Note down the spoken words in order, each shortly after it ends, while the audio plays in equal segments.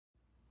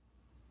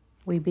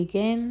We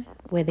begin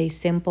with a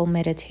simple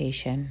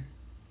meditation,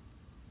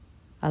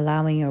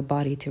 allowing your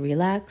body to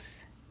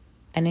relax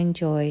and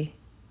enjoy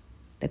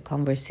the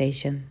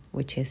conversation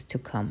which is to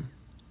come.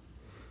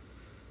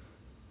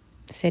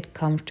 Sit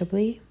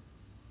comfortably,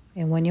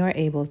 and when you are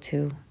able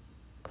to,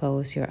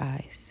 close your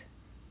eyes.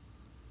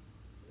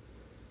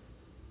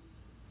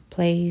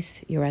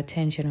 Place your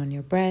attention on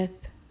your breath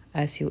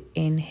as you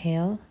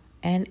inhale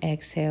and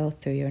exhale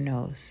through your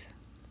nose.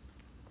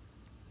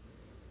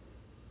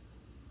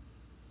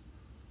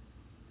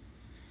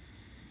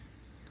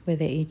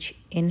 With each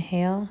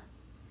inhale,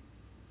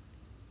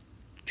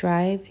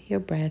 drive your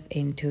breath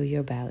into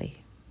your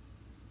belly,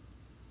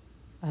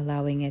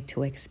 allowing it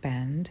to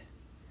expand.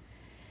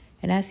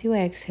 And as you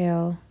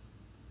exhale,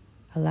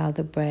 allow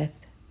the breath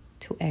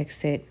to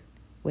exit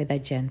with a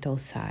gentle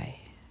sigh.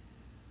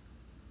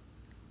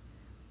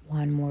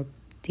 One more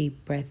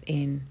deep breath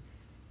in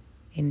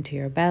into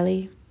your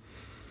belly,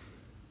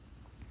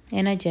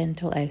 and a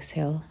gentle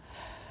exhale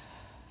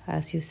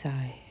as you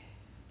sigh.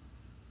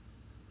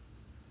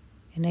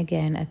 And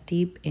again, a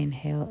deep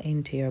inhale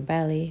into your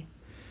belly,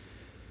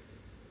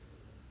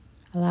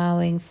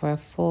 allowing for a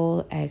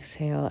full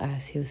exhale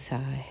as you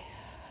sigh.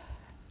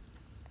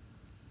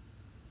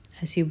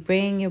 As you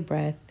bring your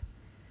breath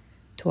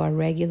to a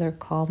regular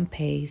calm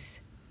pace,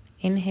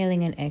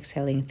 inhaling and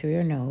exhaling through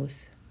your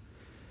nose,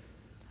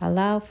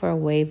 allow for a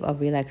wave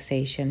of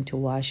relaxation to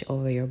wash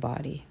over your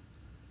body.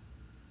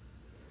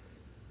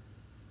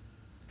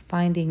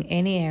 Finding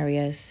any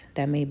areas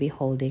that may be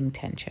holding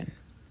tension.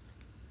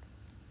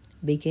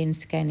 Begin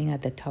scanning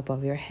at the top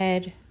of your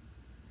head,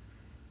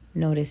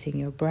 noticing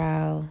your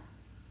brow,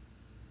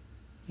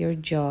 your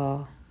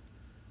jaw,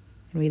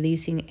 and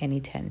releasing any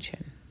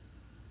tension.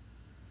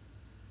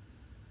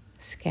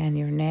 Scan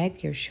your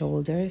neck, your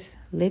shoulders,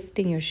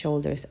 lifting your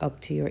shoulders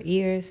up to your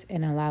ears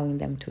and allowing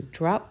them to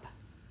drop.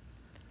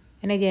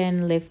 And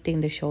again,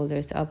 lifting the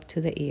shoulders up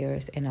to the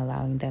ears and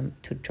allowing them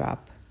to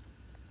drop.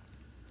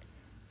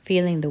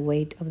 Feeling the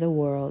weight of the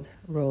world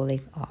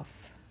rolling off.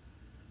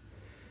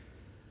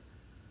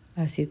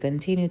 As you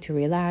continue to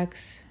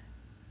relax,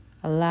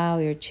 allow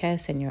your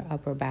chest and your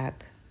upper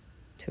back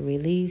to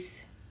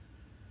release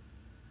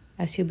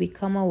as you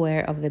become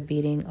aware of the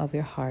beating of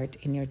your heart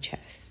in your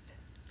chest.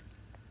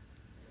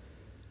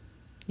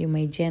 You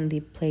may gently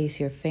place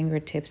your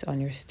fingertips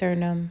on your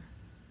sternum,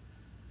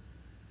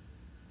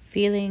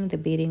 feeling the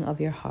beating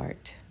of your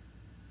heart.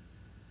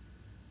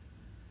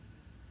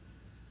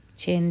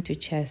 Chin to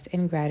chest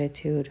in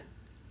gratitude.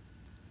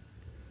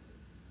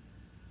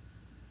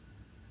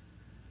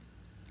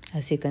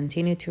 As you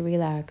continue to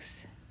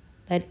relax,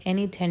 let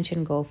any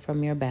tension go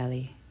from your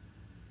belly,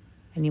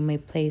 and you may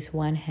place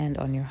one hand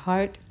on your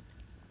heart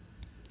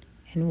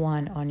and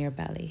one on your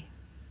belly,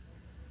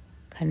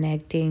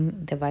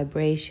 connecting the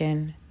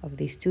vibration of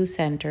these two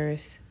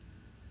centers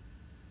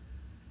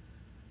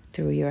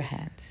through your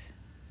hands.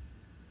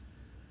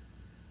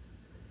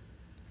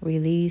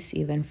 Release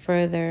even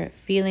further,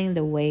 feeling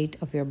the weight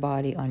of your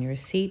body on your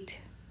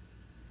seat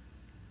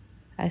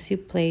as you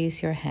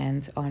place your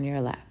hands on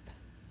your lap.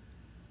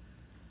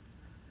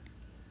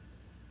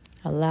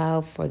 Allow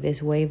for this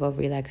wave of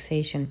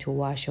relaxation to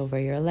wash over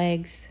your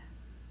legs,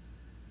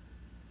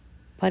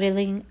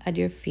 puddling at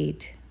your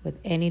feet with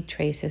any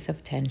traces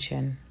of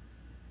tension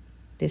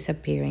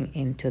disappearing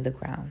into the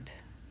ground.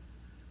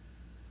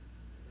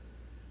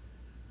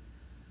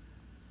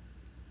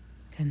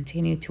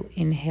 Continue to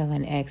inhale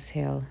and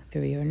exhale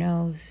through your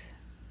nose,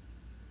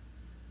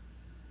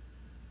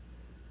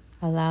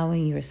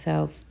 allowing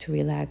yourself to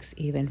relax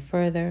even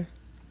further.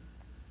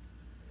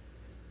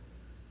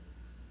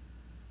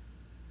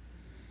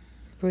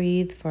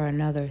 Breathe for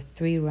another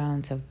 3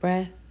 rounds of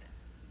breath,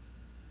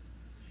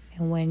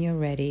 and when you're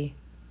ready,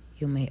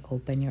 you may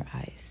open your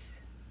eyes.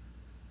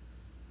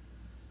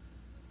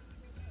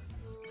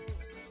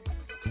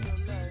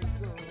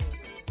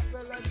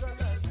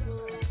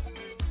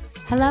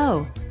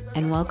 Hello,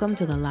 and welcome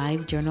to the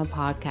Live Journal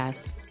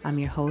Podcast. I'm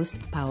your host,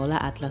 Paola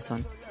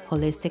Atlason,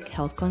 holistic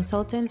health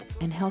consultant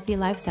and healthy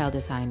lifestyle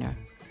designer.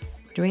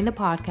 During the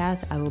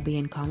podcast, I will be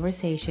in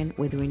conversation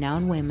with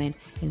renowned women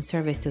in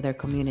service to their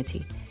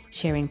community,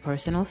 sharing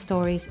personal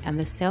stories and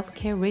the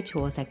self-care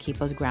rituals that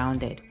keep us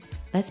grounded.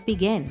 Let's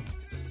begin.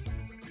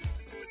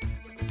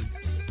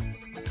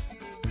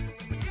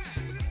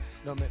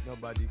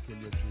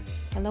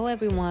 Hello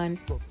everyone.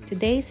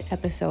 Today's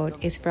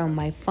episode is from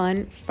my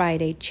Fun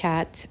Friday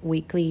Chat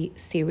weekly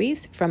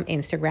series from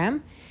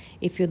Instagram.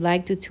 If you'd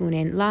like to tune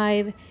in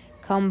live,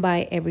 come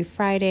by every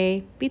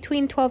Friday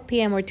between 12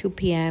 p.m. or 2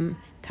 p.m.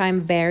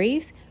 Time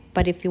varies,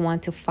 but if you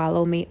want to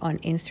follow me on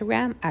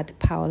Instagram at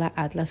Paola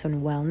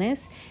Atlason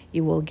Wellness,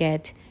 you will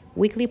get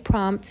weekly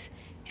prompts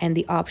and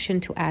the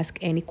option to ask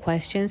any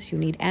questions you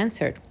need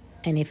answered.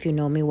 And if you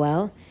know me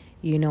well,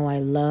 you know I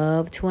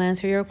love to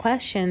answer your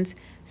questions,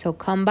 so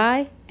come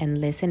by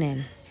and listen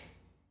in.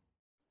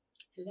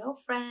 Hello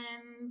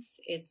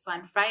friends, it's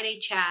Fun Friday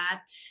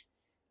Chat.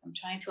 I'm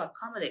trying to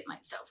accommodate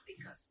myself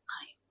because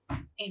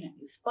I'm in a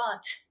new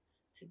spot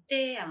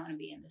today. I want to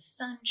be in the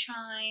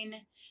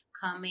sunshine,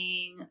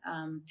 coming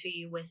to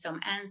you with some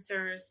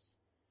answers.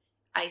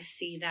 I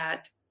see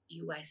that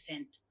you guys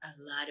sent a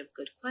lot of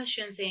good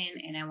questions in,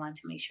 and I want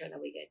to make sure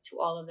that we get to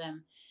all of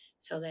them.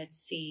 So let's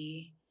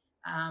see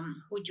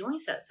who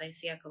joins us. I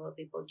see a couple of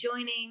people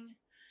joining.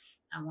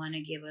 I want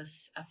to give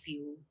us a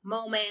few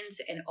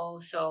moments and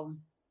also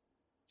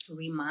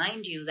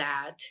remind you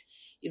that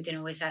you can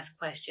always ask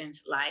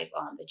questions live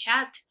on the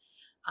chat.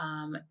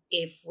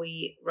 If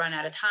we run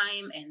out of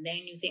time and then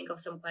you think of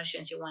some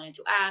questions you wanted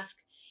to ask,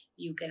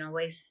 you can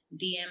always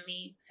DM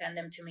me, send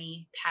them to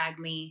me, tag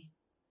me,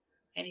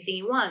 anything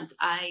you want.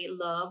 I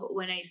love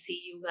when I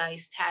see you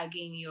guys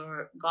tagging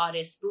your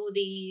goddess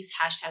smoothies,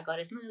 hashtag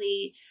goddess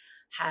smoothie,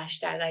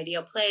 hashtag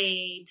ideal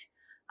plate,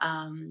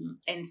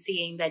 and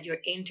seeing that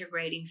you're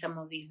integrating some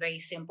of these very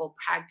simple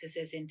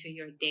practices into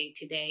your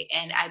day-to-day.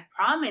 And I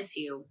promise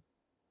you,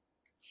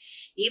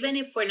 even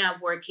if we're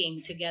not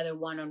working together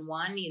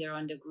one-on-one, either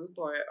on the group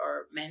or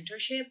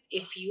mentorship,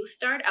 if you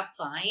start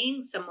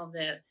applying some of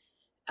the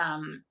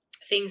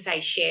things I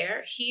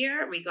share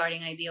here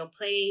regarding ideal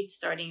plate,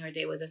 starting your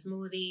day with a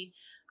smoothie,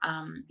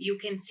 you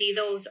can see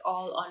those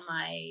all on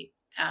my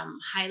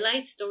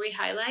story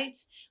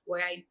highlights,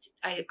 where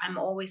I'm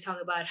always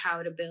talking about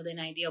how to build an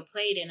ideal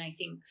plate. And I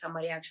think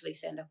somebody actually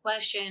sent a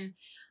question,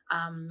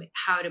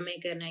 how to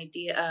make an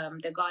idea,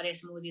 the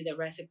goddess smoothie, the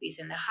recipes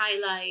and the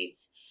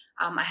highlights.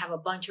 I have a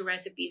bunch of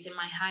recipes in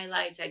my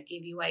highlights. I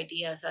give you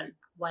ideas on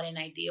what an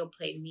ideal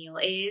plate meal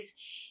is.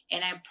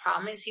 And I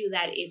promise you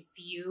that if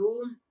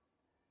you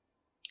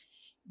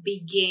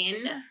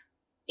begin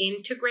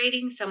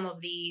integrating some of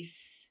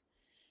these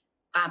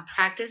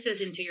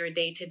practices into your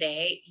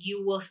day-to-day,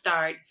 you will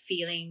start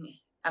feeling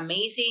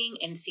amazing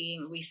and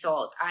seeing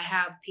results. I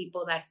have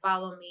people that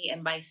follow me,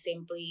 and by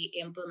simply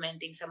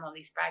implementing some of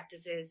these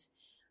practices,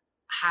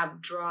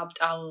 have dropped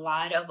a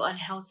lot of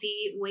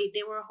unhealthy weight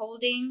they were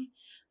holding,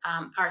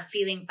 are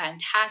feeling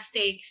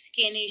fantastic,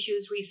 skin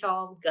issues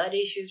resolved, gut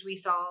issues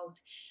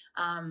resolved,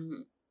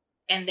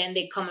 and then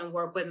they come and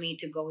work with me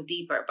to go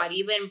deeper. But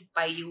even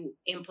by you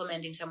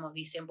implementing some of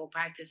these simple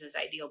practices,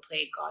 ideal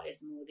plate,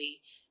 goddess smoothie,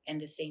 and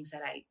the things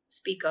that I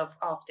speak of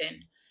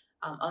often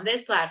on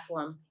this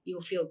platform,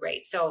 you'll feel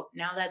great. So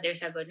now that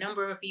there's a good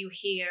number of you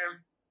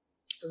here,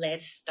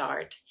 let's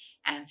start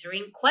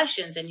answering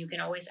questions. And you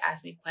can always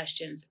ask me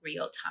questions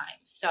real time.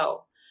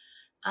 So,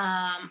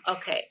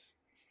 okay.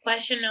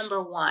 Question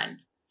number 1,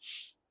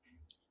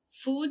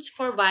 foods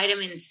for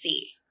vitamin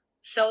C.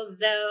 So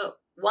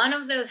one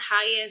of the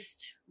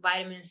highest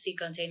vitamin C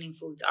containing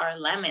foods are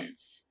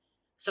lemons.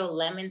 So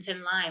lemons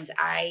and limes.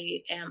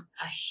 I am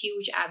a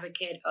huge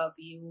advocate of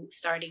you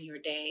starting your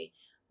day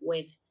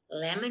with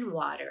lemon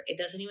water. It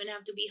doesn't even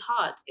have to be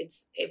hot.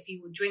 If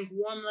you drink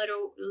warm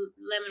little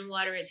lemon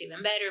water, it's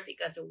even better,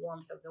 because the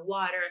warmth of the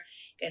water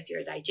gets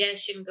your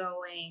digestion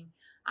going,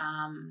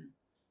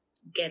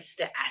 gets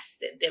the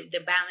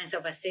balance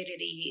of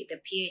acidity, the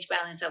pH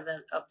balance of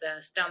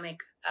the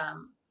stomach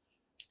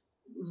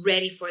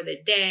ready for the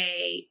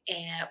day.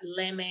 And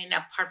lemon,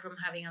 apart from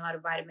having a lot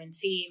of vitamin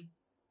C,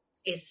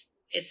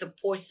 it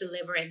supports the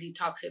liver and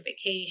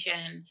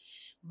detoxification.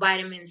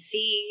 Vitamin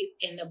C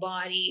in the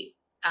body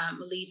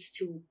leads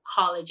to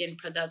collagen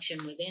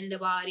production within the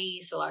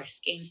body, so our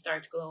skin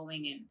starts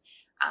glowing, and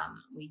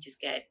we just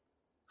get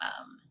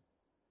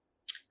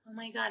oh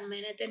my god,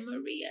 Menet and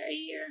Maria are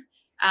here.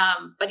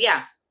 But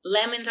yeah,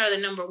 lemons are the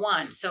number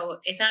 1. So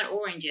it's not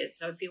oranges.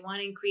 So if you want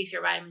to increase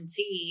your vitamin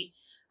C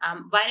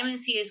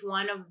is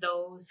one of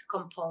those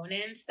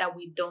components that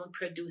we don't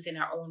produce in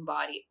our own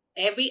body.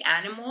 Every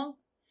animal,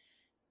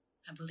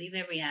 at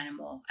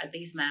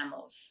least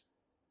mammals,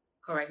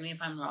 correct me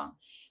if I'm wrong,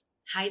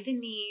 hi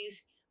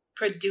Denise,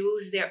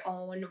 produce their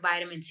own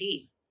vitamin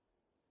C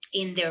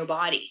in their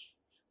body.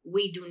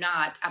 We do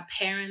not.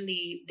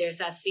 Apparently, there's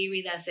a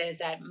theory that says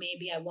that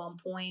maybe at one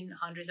point,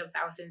 hundreds of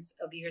thousands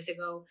of years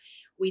ago,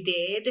 we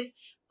did,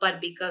 but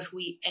because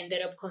we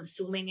ended up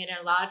consuming it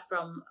a lot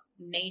from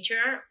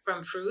nature,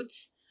 from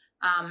fruits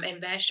and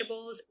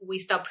vegetables, we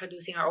stopped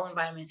producing our own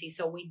vitamin C.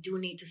 So we do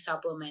need to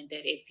supplement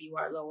it if you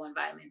are low on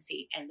vitamin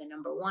C. And the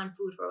number 1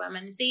 food for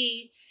vitamin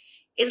C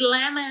is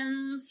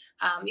lemons.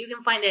 You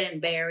can find it in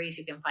berries,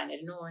 you can find it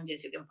in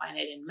oranges, you can find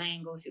it in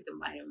mangoes, you can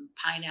find it in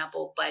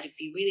pineapple. But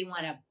if you really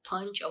want a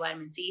punch of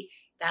vitamin C,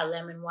 that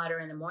lemon water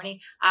in the morning,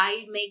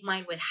 I make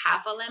mine with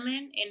half a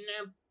lemon in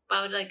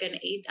about like an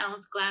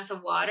 8-ounce glass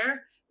of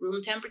water,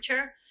 room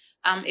temperature.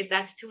 If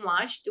that's too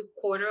much, do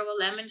 1/4 of a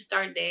lemon,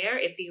 start there.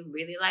 If you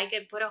really like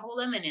it, put a whole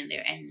lemon in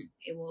there, and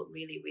it will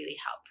really, really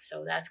help.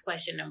 So that's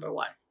question number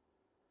 1.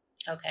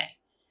 Okay.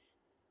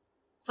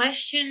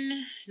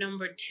 Question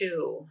number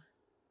 2.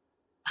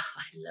 Oh,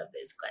 I love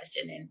this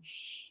question. And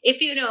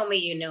if you know me,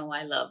 you know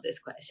I love this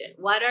question.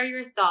 What are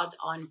your thoughts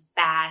on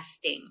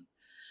fasting?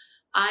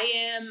 I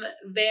am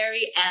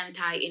very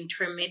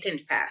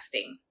anti-intermittent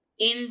fasting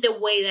in the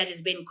way that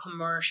it's been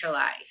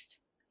commercialized.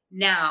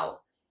 Now,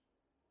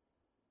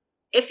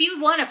 if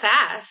you want to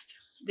fast,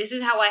 this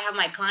is how I have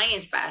my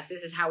clients fast.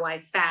 This is how I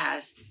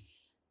fast.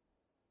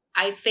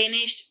 I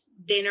finished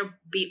dinner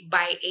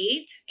by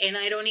 8, and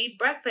I don't eat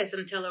breakfast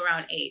until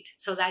around 8.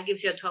 So that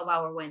gives you a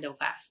 12-hour window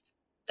fast.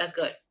 That's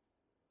good.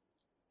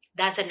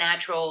 That's a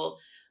natural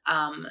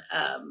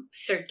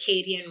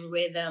circadian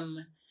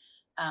rhythm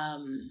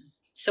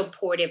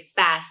supportive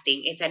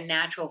fasting. It's a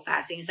natural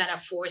fasting. It's not a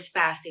forced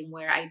fasting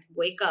where I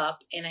wake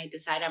up and I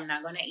decide I'm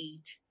not going to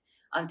eat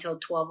until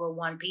 12 or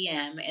 1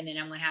 p.m. and then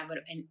I'm going to have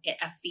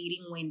a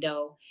feeding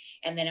window,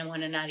 and then I'm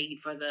going to not eat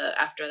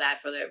after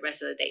that for the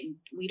rest of the day.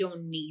 We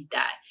don't need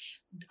that.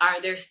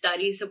 Are there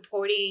studies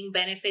supporting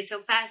benefits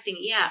of fasting?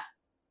 Yeah.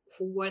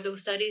 Who were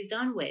those studies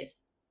done with?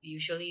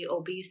 Usually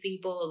obese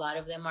people. A lot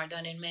of them are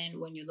done in men.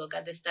 When you look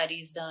at the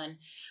studies done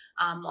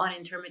on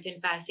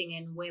intermittent fasting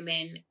in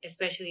women,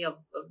 especially of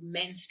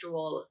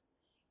menstrual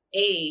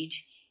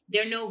age,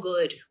 they're no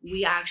good.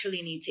 We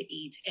actually need to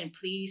eat. And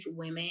please,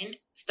 women,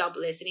 stop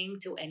listening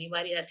to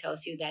anybody that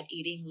tells you that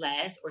eating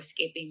less or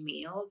skipping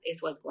meals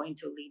is what's going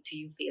to lead to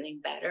you feeling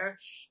better.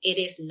 It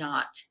is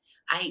not.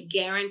 I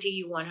guarantee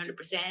you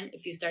 100%,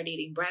 if you start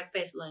eating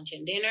breakfast, lunch,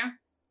 and dinner,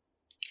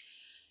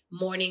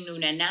 morning,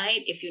 noon, and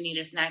night, if you need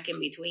a snack in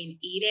between,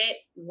 eat it.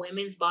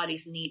 Women's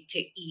bodies need to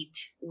eat.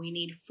 We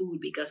need food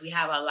because we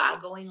have a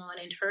lot going on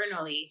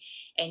internally.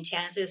 And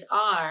chances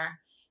are,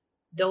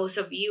 those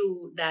of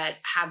you that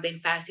have been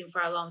fasting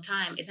for a long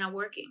time, it's not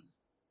working.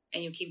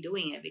 And you keep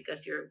doing it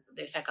because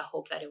there's like a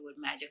hope that it would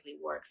magically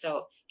work.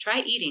 So try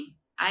eating.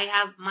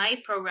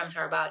 My programs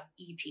are about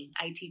eating.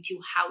 I teach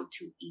you how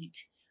to eat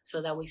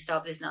so that we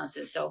stop this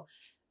nonsense. So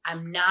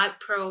I'm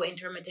not pro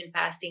intermittent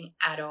fasting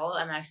at all.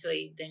 I'm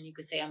actually, then you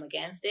could say I'm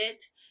against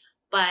it.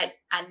 But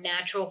a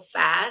natural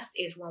fast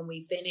is when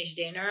we finish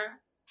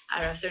dinner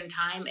at a certain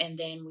time and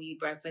then we eat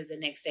breakfast the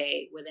next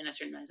day within a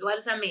certain time. So what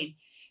does that mean?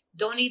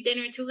 Don't eat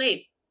dinner too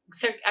late.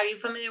 Are you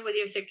familiar with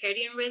your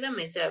circadian rhythm?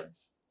 It's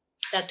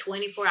that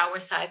 24-hour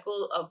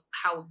cycle of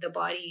how the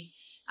body,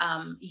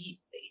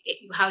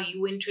 how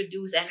you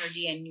introduce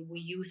energy and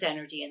we use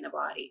energy in the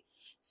body.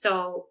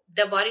 So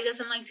the body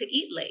doesn't like to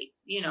eat late.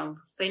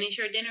 Finish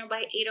your dinner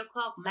by 8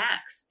 o'clock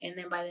max. And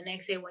then by the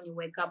next day when you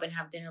wake up and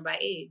have dinner by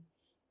 8,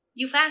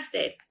 you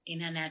fasted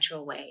in a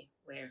natural way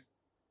where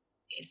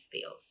it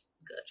feels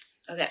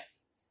good. Okay.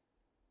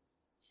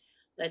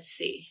 Let's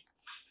see.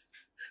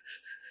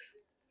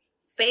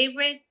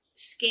 Favorite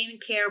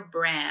skincare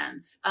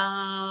brands.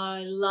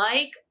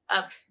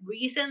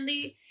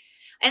 Recently,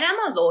 and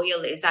I'm a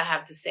loyalist, I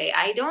have to say.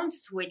 I don't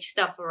switch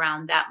stuff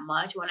around that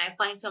much. When I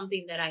find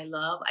something that I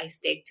love, I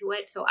stick to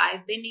it. So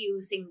I've been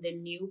using the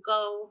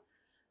Nuco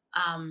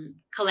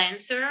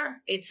cleanser.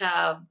 It's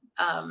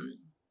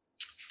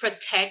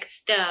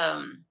protects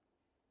the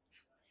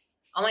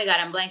oh my god,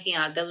 I'm blanking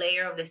out, the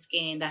layer of the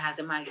skin that has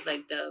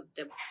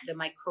the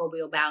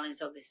microbial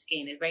balance of the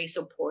skin. Is very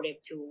supportive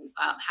to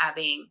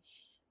having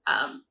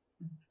a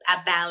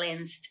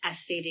balanced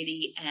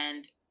acidity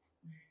and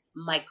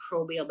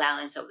microbial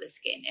balance of the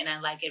skin, and I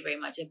like it very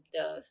much.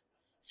 The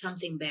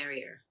something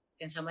barrier.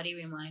 Can somebody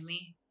remind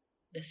me?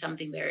 The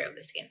something barrier of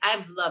the skin.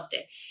 I've loved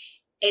it.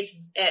 It's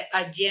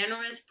a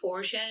generous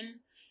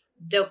portion.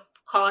 The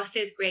cost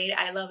is great.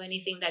 I love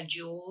anything that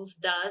Jules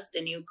does. The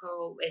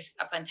Nuco is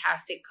a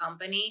fantastic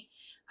company.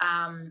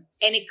 And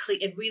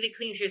it really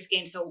cleans your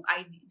skin. So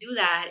I do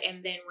that.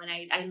 And then when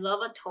I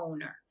love a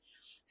toner.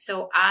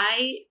 So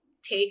I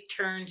take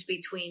turns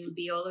between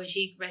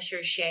Biologique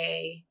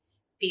Recherche,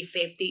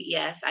 P50.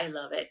 Yes, I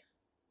love it.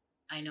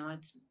 I know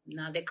it's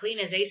not the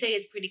cleanest. They say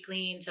it's pretty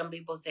clean. Some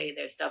people say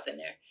there's stuff in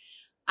there.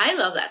 I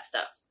love that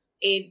stuff.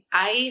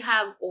 I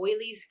have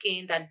oily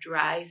skin that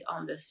dries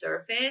on the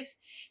surface.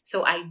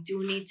 So I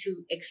do need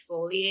to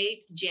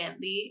exfoliate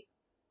gently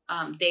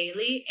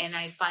daily. And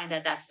I find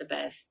that that's the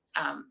best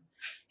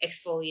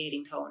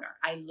exfoliating toner.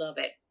 I love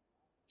it.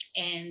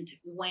 And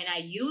when I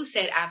use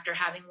it after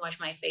having washed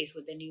my face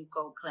with the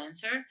Nuco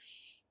cleanser,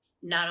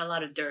 not a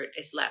lot of dirt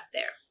is left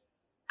there,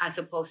 as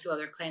opposed to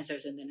other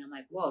cleansers. And then I'm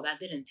like, whoa, that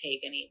didn't take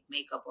any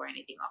makeup or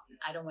anything off.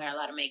 I don't wear a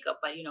lot of makeup,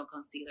 but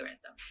concealer and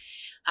stuff.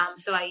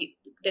 So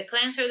the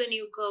cleanser, the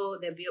Nuco,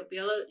 the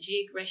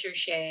Biologique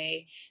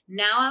Recherche.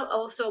 Now I've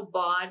also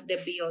bought the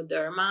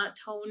Bioderma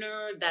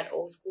toner, that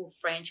old school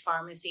French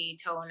pharmacy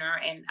toner,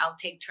 and I'll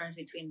take turns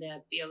between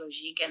the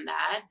Biologique and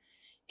that.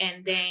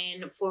 And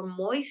then for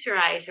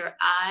moisturizer,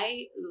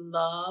 I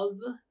love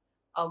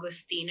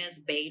Augustina's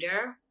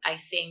Bader. I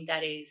think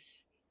that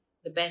is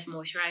the best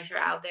moisturizer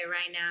out there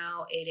right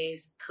now. It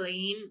is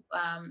clean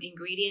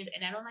ingredients,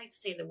 and I don't like to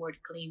say the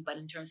word clean, but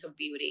in terms of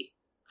beauty,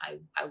 I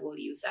will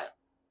use that.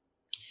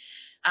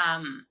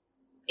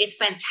 It's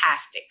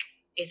fantastic.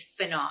 It's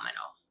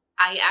phenomenal.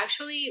 I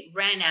actually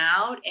ran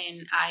out,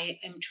 and I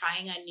am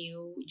trying a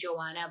new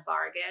Joanna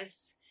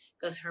Vargas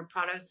because her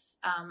products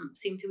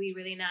seem to be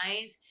really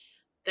nice.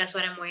 That's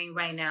what I'm wearing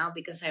right now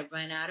because I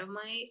ran out of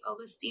my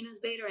Augustina's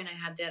Bader, and I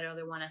had that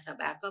other one as a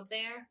backup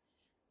there.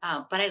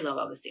 But I love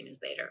Augustina's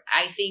Bader.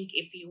 I think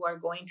if you are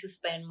going to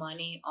spend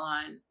money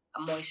on a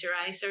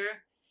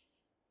moisturizer,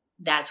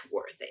 that's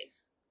worth it.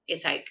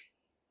 It's like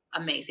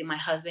amazing. My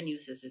husband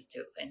uses this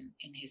too, and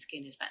his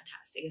skin is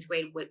fantastic. It's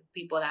great with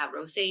people that have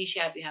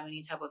rosacea, if you have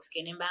any type of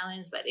skin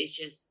imbalance, but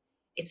it's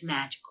It's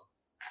magical.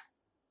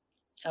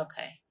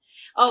 Okay.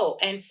 Oh,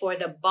 and for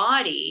the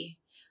body,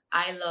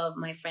 I love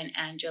my friend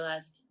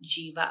Angela's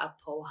Jiva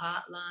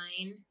Apoha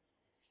line.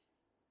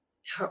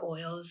 Her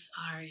oils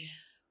are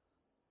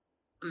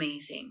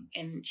amazing,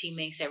 and she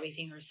makes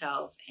everything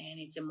herself, and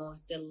it's the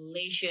most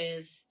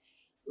delicious,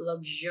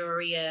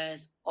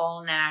 luxurious,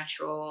 all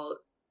natural,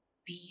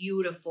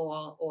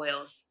 beautiful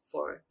oils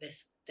for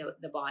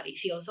the body.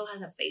 She also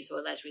has a face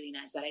oil that's really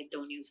nice, but I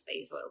don't use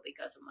face oil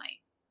because of my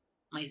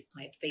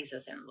face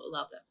doesn't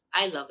love them.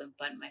 I love them,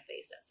 but my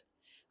face doesn't.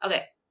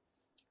 Okay,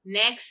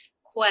 next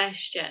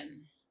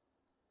question.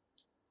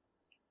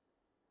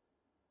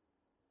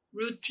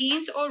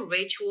 Routines or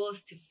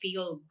rituals to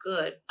feel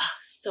good? Oh,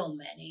 so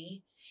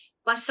many,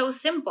 but so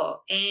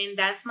simple. And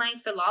that's my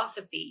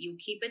philosophy. You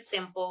keep it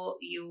simple.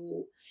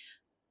 You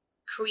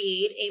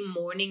create a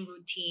morning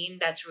routine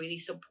that's really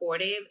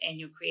supportive, and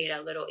you create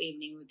a little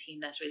evening routine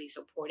that's really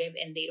supportive,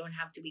 and they don't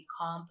have to be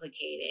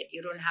complicated.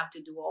 You don't have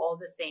to do all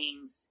the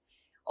things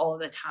all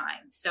the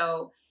time.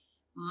 So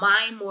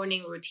my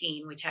morning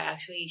routine, which I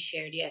actually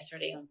shared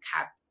yesterday on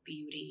Cap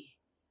Beauty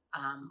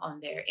on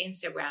their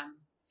Instagram,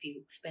 if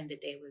you spend the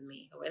day with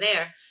me over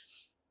there,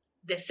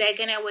 the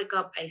second I wake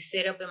up, I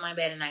sit up in my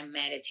bed and I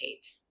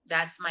meditate.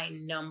 That's my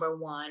number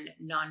one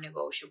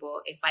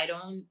non-negotiable. If I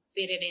don't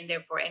fit it in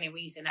there for any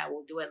reason, I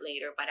will do it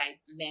later. But I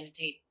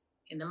meditate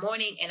in the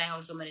morning, and I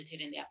also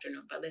meditate in the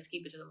afternoon. But let's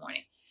keep it to the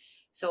morning.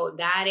 So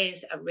that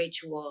is a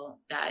ritual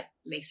that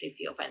makes me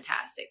feel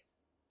fantastic,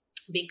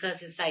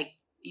 because it's like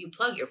you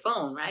plug your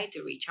phone, right,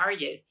 to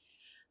recharge it.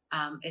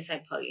 It's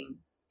like plugging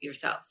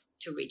yourself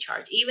to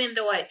recharge. Even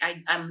though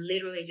I'm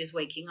literally just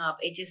waking up,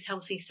 it just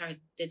helps me start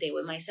the day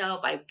with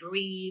myself. I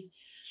breathe.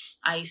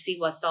 I see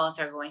what thoughts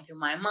are going through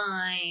my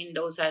mind.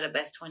 Those are the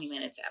best 20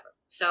 minutes ever.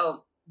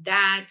 So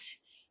that,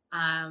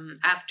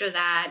 after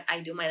that,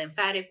 I do my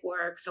lymphatic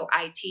work. So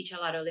I teach a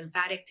lot of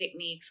lymphatic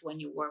techniques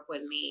when you work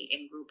with me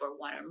in group or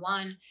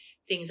one-on-one,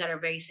 things that are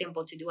very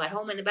simple to do at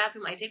home in the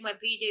bathroom. I take my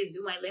PJs,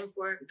 do my lymph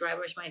work, dry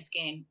brush my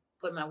skin,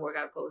 put my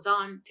workout clothes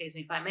on. Takes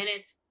me 5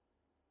 minutes.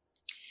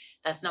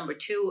 That's number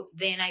 2.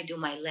 Then I do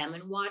my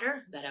lemon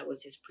water that I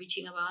was just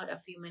preaching about a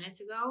few minutes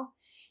ago.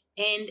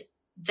 And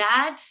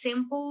that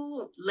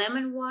simple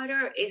lemon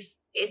water it's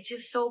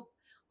just so,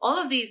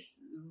 all of these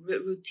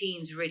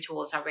routines,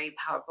 rituals are very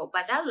powerful,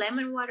 but that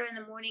lemon water in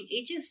the morning,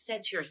 it just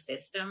sets your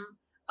system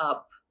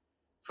up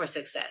for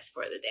success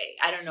for the day.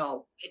 I don't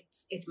know.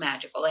 It's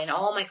magical. And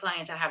all my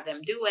clients, I have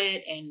them do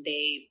it and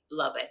they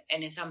love it.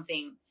 And it's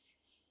something,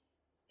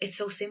 it's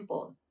so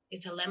simple.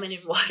 It's a lemon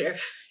and water,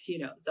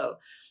 so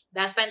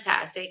that's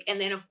fantastic.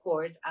 And then, of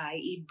course, I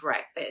eat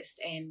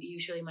breakfast. And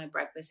usually my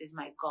breakfast is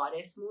my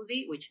goddess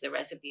smoothie, which the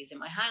recipe is in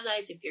my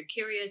highlights. If you're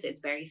curious, it's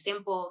very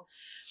simple.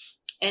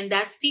 And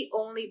that's the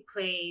only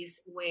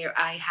place where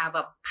I have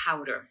a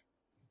powder.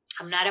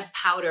 I'm not a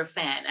powder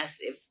fan. As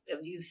if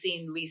you've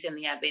seen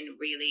recently, I've been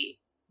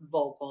really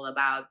vocal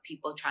about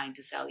people trying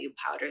to sell you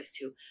powders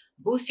to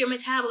boost your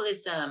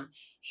metabolism,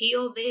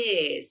 heal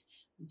this,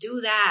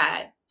 do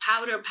that.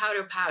 Powder.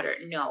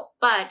 No,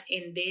 but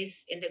in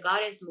the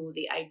goddess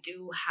smoothie, I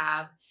do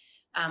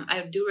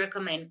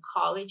recommend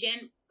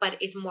collagen, but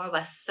it's more of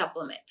a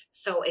supplement.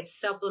 So it's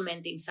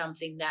supplementing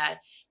something that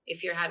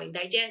if you're having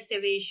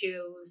digestive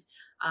issues,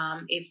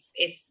 if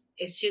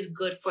it's just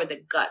good for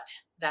the gut,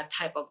 that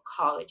type of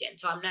collagen.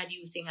 So I'm not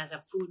using as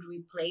a food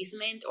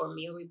replacement or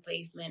meal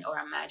replacement or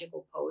a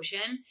magical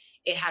potion.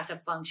 It has a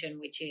function,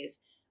 which is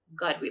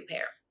gut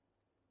repair.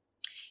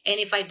 And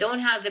if I don't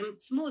have the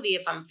smoothie,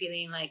 if I'm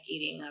feeling like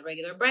eating a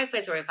regular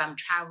breakfast, or if I'm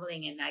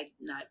traveling and I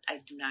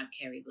do not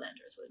carry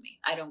blenders with me.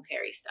 I don't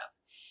carry stuff.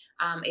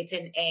 It's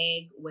an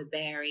egg with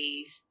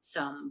berries,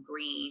 some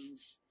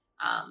greens,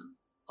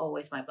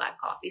 always my black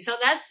coffee. So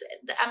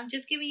I'm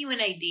just giving you an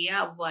idea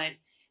of what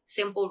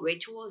simple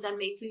rituals that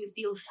make me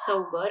feel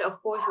so good. Of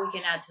course, we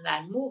can add to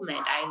that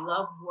movement. I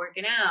love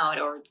working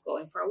out or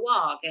going for a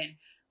walk. And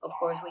of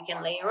course, we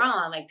can layer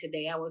on. Like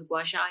today, I was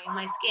gua shaing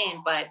my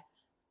skin, but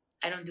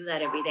I don't do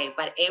that every day.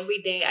 But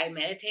every day I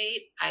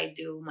meditate, I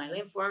do my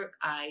lymph work,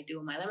 I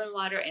do my lemon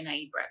water, and I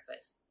eat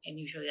breakfast. And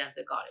usually that's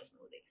the goddess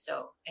smoothie.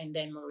 So, and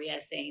then Maria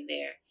is saying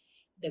there,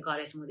 the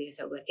goddess smoothie is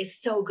so good.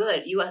 It's so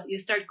good. You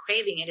start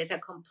craving it. It's a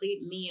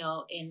complete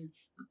meal in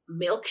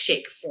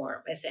milkshake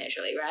form,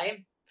 essentially,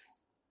 right?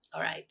 All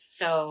right.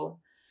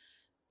 So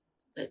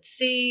let's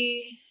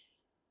see.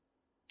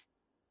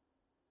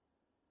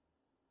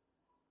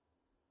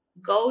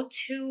 Go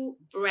to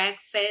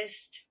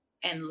breakfast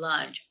and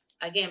lunch.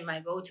 Again, my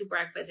go-to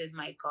breakfast is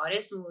my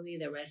goddess smoothie.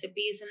 The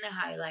recipe is in the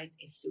highlights.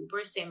 It's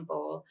super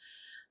simple.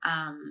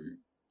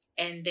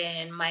 And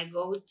then my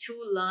go-to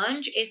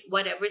lunch is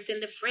whatever's in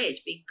the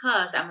fridge,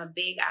 because I'm a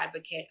big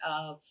advocate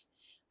of,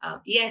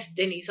 yes,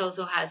 Denise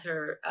also has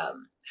her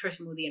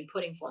smoothie in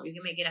pudding form. You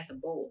can make it as a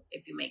bowl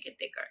if you make it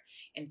thicker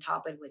and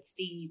top it with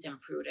seeds and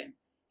fruit and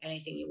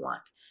anything you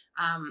want.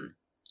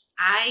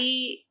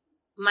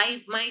 My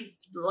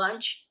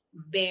lunch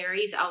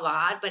varies a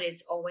lot, but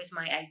it's always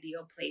my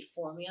ideal plate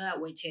formula,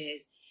 which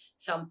is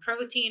some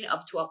protein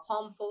up to a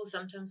palmful.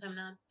 Sometimes I'm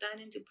not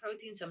that into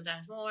protein,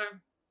 sometimes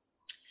more.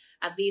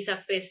 at least a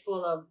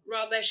fistful of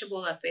raw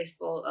vegetable, a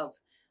fistful of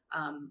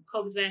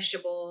cooked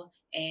vegetable,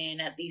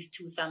 and at least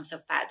 2 thumbs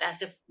of fat. That's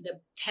the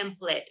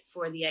template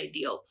for the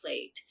ideal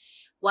plate.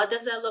 What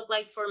does that look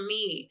like for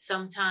me?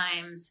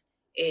 Sometimes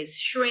it's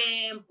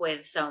shrimp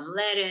with some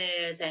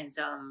lettuce and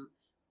some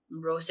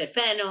roasted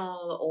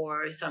fennel,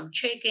 or some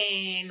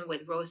chicken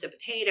with roasted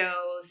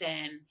potatoes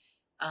and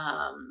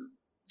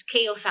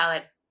kale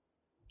salad.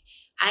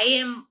 I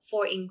am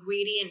for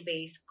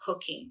ingredient-based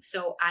cooking,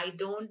 so I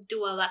don't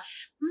do a lot.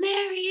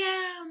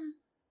 Miriam,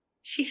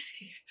 she's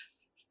here.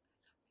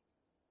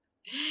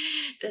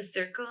 The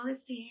circle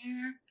is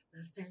here.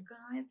 The circle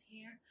is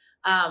here.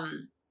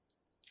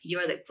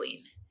 You're the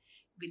queen.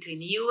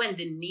 Between you and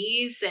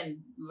Denise and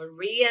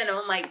Maria and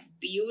all my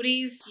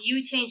beauties,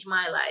 you changed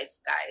my life,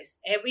 guys.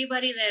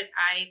 Everybody that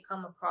I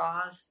come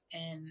across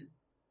and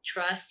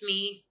trust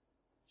me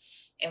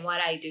in what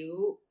I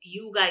do,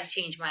 you guys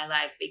changed my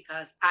life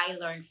because I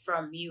learned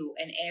from you.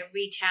 And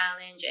every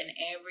challenge and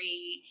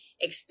every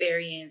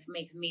experience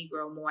makes me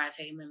grow more as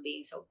a human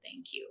being. So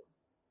thank you.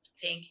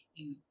 Thank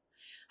you.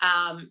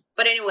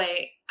 But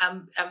anyway,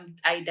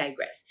 I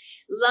digress.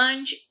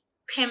 Lunch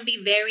can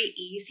be very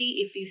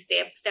easy if you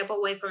step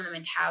away from the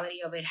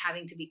mentality of it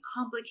having to be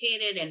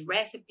complicated and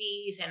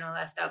recipes and all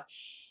that stuff.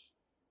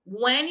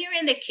 When you're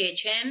in the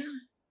kitchen,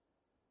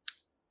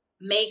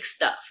 make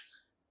stuff.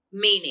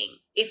 Meaning,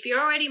 if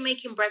you're already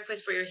making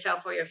breakfast for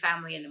yourself or your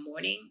family in the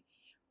morning,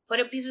 put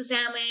a piece of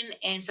salmon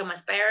and some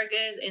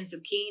asparagus and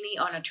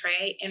zucchini on a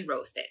tray and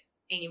roast it.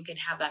 And you can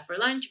have that for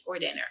lunch or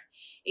dinner.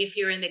 If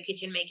you're in the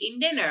kitchen making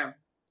dinner,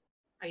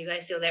 are you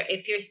guys still there?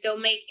 If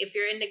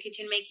you're in the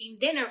kitchen making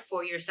dinner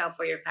for yourself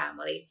or your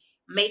family,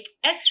 make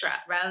extra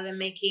rather than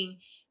making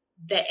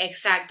the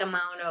exact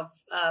amount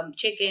of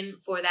chicken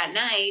for that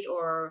night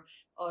or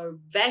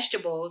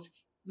vegetables.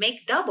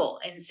 Make double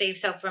and save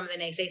stuff from the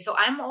next day. So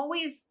I'm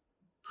always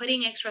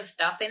putting extra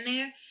stuff in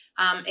there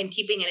and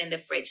keeping it in the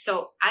fridge.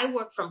 So I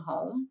work from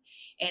home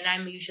and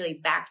I'm usually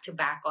back to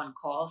back on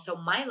call. So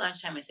my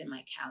lunchtime is in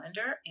my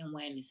calendar. And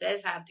when it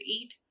says I have to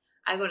eat,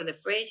 I go to the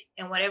fridge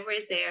and whatever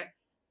is there,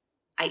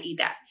 I eat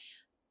that.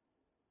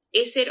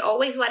 Is it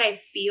always what I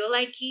feel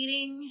like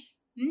eating?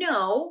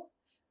 No.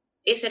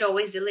 Is it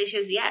always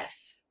delicious?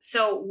 Yes.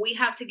 So we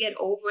have to get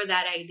over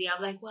that idea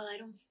of like, well, I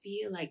don't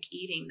feel like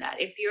eating that.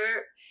 If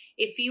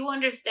you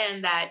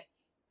understand that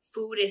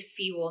food is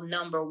fuel,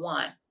 number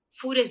one,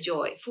 food is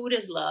joy, food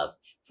is love,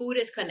 food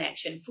is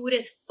connection, food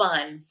is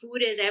fun,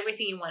 food is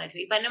everything you want it to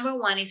be. But number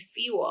one is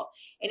fuel.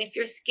 And if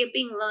you're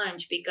skipping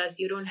lunch because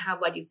you don't have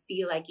what you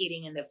feel like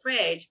eating in the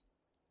fridge,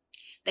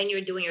 then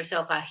you're doing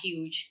yourself a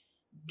huge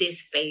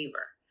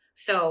disfavor.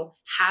 So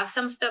have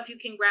some stuff you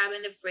can grab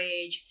in the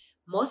fridge.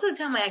 Most of the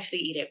time I actually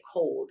eat it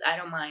cold. I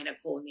don't mind a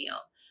cold meal.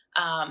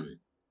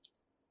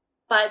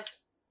 But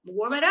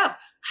warm it up.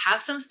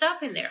 Have some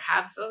stuff in there.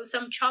 Have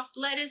some chopped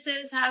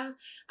lettuces. Have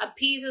a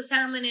piece of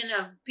salmon and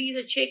a piece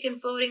of chicken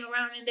floating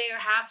around in there.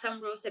 Have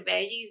some roasted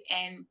veggies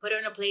and put it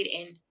on a plate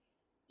and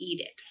eat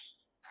it.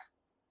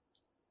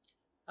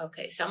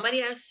 Okay,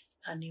 somebody asked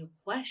a new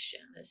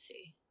question. Let's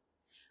see.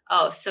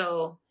 Oh,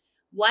 so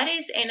what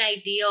is an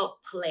ideal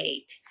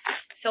plate?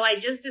 So I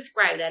just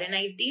described that. An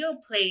ideal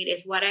plate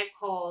is what I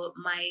call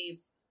my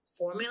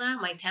formula,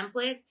 my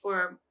template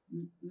for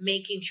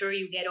making sure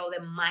you get all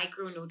the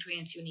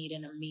micronutrients you need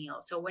in a meal.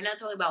 So we're not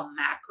talking about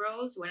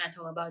macros. We're not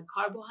talking about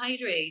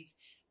carbohydrates,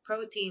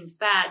 proteins,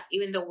 fats,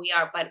 even though we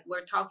are, but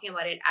we're talking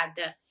about it at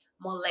the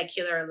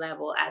molecular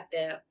level, at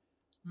the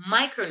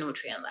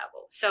micronutrient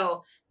level.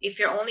 So if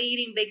you're only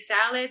eating big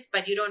salads,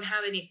 but you don't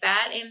have any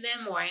fat in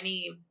them or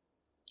any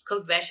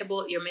cooked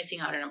vegetable, you're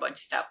missing out on a bunch of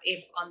stuff.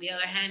 If on the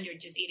other hand, you're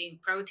just eating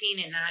protein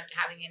and not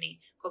having any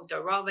cooked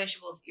or raw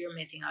vegetables, you're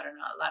missing out on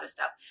a lot of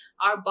stuff.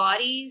 Our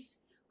bodies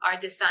are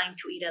designed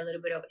to eat a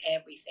little bit of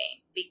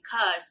everything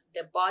because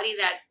the body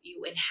that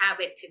you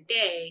inhabit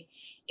today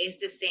is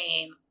the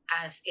same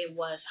as it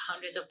was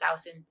hundreds of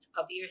thousands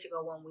of years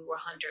ago when we were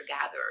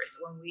hunter-gatherers,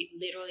 when we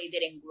literally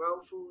didn't grow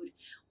food,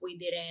 we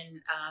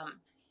didn't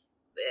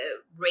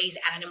raise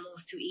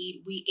animals to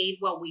eat. We ate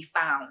what we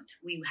found.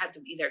 We had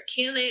to either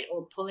kill it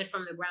or pull it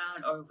from the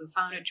ground, or if we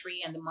found a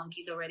tree and the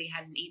monkeys already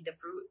hadn't eaten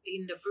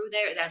the fruit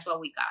there, that's what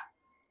we got.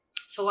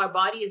 So our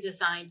body is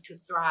designed to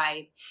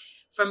thrive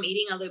from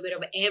eating a little bit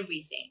of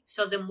everything.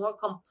 So the more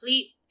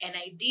complete and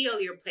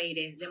ideal your plate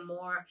is, the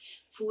more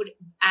food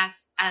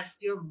acts as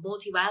your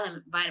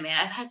multivitamin.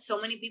 I've had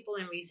so many people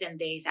in recent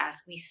days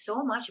ask me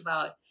so much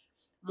about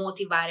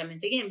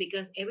multivitamins, again,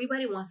 because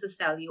everybody wants to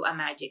sell you a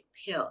magic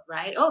pill,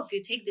 right? Oh, if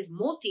you take this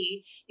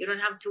multi, you don't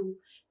have to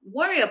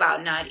worry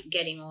about not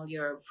getting all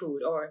your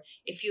food. Or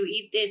if you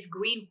eat this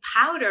green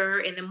powder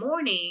in the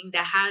morning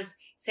that has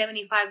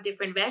 75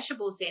 different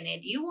vegetables in it,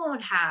 you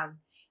won't have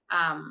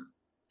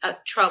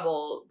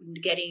trouble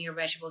getting your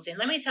vegetables in.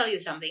 Let me tell you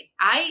something.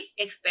 I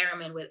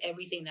experiment with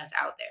everything that's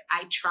out there.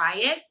 I try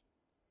it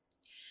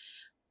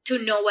to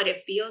know what it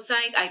feels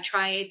like. I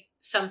try it.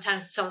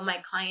 Sometimes some of my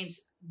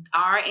clients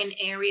are in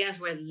areas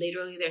where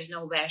literally there's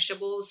no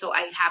vegetables, so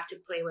I have to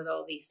play with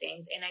all these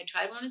things. And I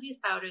tried one of these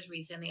powders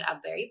recently, a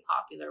very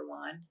popular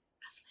one,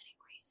 athletic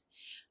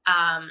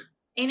And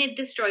it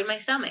destroyed my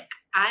stomach.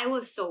 I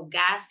was so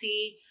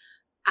gassy.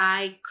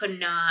 I could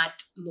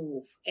not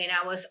move. And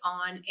I was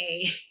on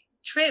a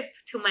trip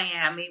to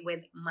Miami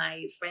with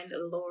my friend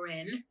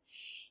Lauren,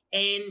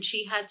 and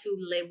she had to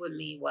live with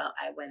me while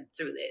I went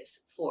through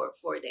this for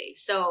 4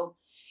 days. So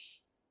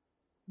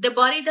the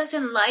body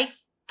doesn't like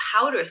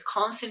powders,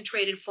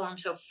 concentrated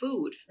forms of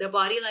food. The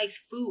body likes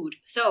food.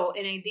 So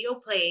an ideal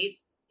plate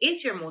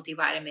is your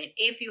multivitamin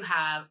if you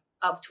have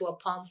up to a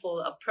palmful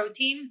of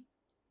protein,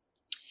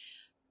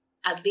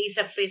 at least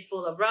a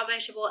fistful of raw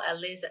vegetable, at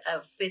least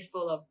a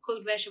fistful of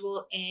cooked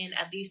vegetable, and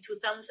at least 2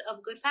 thumbs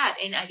of good fat.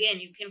 And again,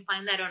 you can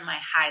find that on my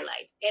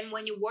highlights. And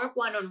when you work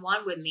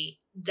one-on-one with me,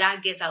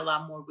 that gets a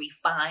lot more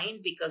refined,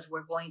 because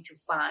we're going to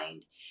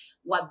find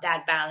what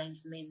that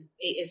balance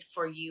is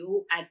for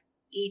you at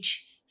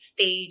each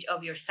stage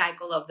of your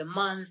cycle of the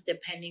month,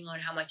 depending on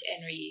how much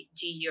energy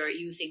you're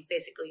using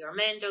physically or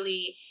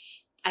mentally.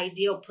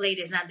 Ideal plate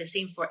is not the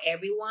same for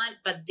everyone,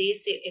 but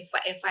this, if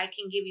I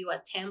can give you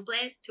a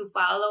template to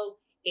follow,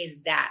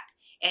 is that.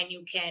 And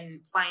you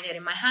can find it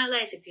in my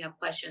highlights. If you have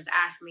questions,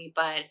 ask me.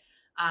 But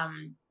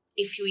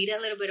if you eat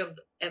a little bit of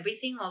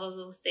everything, all of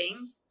those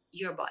things,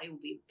 your body will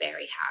be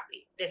very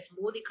happy. The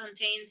smoothie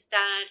contains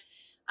that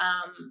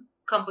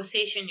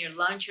composition. Your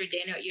lunch or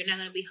dinner, you're not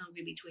going to be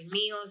hungry between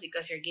meals,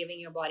 because you're giving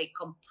your body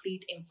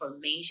complete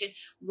information.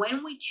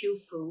 When we chew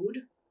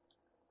food,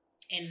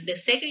 and the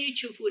second you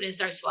chew food and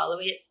start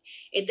swallowing it,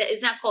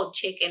 it's not called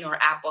chicken or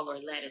apple or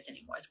lettuce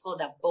anymore. It's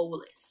called a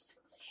bolus.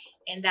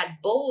 And that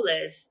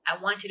bolus,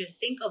 I want you to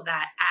think of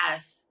that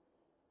as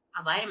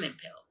a vitamin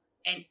pill.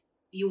 And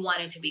you want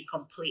it to be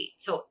complete.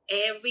 So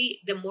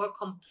the more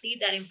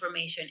complete that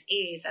information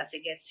is as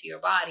it gets to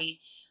your body,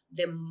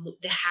 the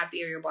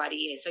happier your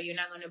body is. So you're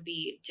not going to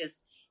be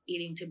just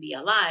eating to be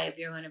alive.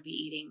 You're going to be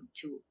eating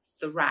to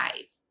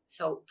thrive.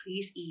 So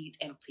please eat,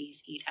 and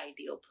please eat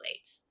ideal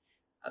plates.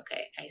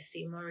 Okay, I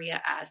see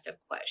Maria asked a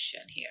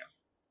question here.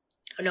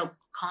 Oh, no,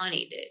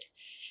 Connie did.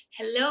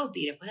 Hello,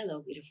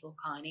 beautiful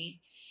Connie.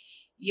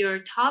 Your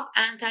top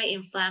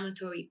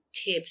anti-inflammatory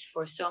tips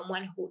for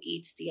someone who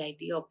eats the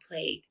ideal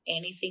plate.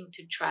 Anything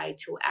to try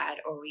to add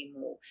or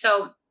remove?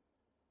 So,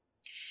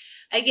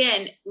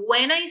 again,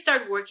 when I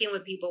start working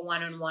with people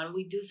one-on-one,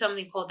 we do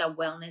something called a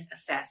wellness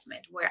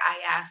assessment, where I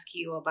ask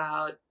you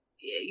about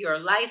your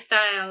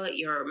lifestyle,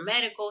 your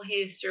medical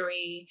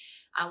history.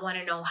 I want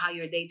to know how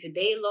your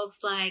day-to-day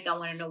looks like. I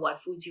want to know what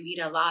foods you eat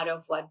a lot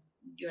of, what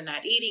you're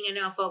not eating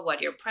enough of,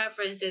 what your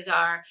preferences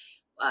are.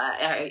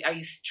 Are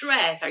you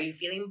stressed? Are you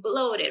feeling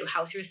bloated?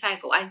 How's your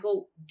cycle? I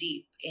go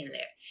deep in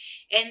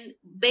there. And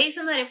based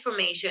on that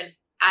information,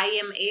 I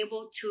am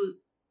able to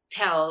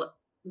tell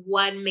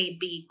what may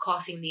be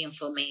causing the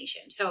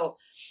inflammation. So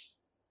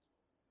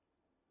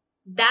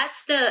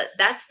that's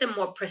the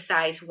more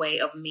precise way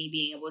of me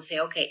being able to say,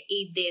 okay,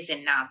 eat this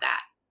and not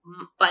that.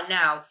 But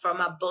now, from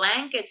a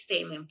blanket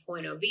statement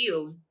point of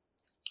view,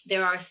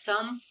 there are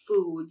some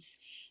foods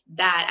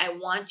that I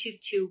want you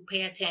to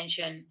pay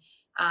attention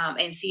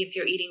and see if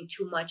you're eating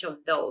too much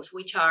of those,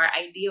 which are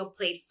ideal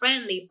plate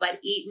friendly, but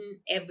eaten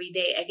every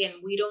day. Again,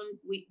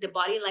 the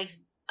body likes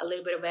a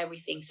little bit of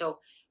everything. So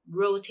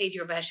rotate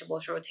your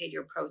vegetables, rotate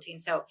your protein.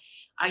 So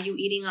are you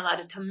eating a lot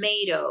of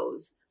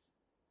tomatoes?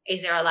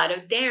 Is there a lot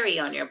of dairy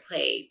on your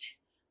plate?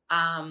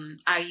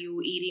 Are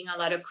you eating a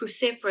lot of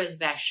cruciferous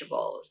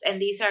vegetables?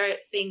 And these are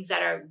things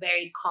that are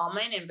very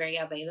common and very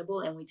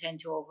available, and we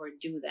tend to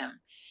overdo them.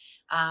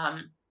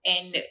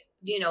 And,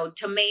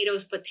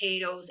 tomatoes,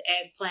 potatoes,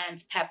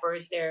 eggplants,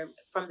 peppers, they're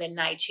from the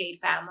nightshade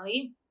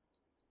family.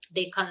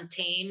 They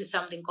contain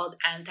something called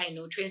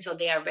anti-nutrients. So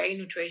they are very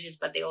nutritious,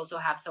 but they also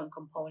have some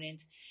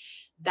components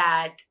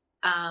that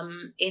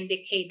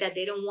indicate that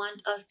they don't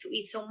want us to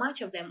eat so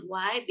much of them.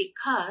 Why?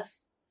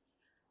 Because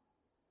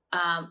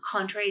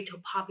contrary to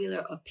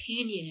popular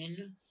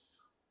opinion,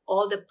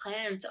 all the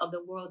plants of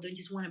the world don't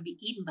just want to be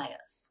eaten by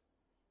us.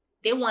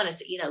 They want us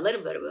to eat a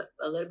little bit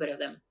of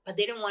them, but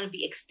they don't want to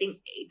be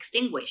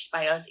extinguished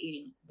by us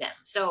eating them.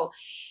 So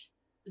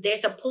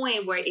there's a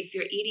point where if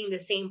you're eating the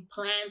same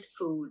plant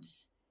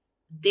foods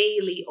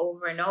daily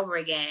over and over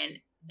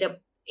again,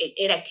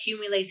 it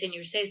accumulates in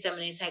your system,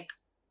 and it's like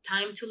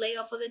time to lay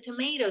off of the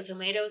tomato.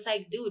 Tomatoes,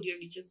 like, dude, you're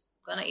just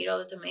gonna eat all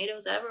the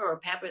tomatoes ever, or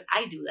peppers.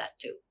 I do that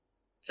too.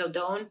 So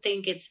don't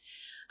think it's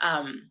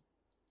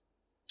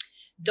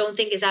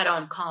that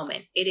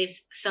uncommon. It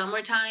is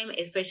summertime,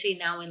 especially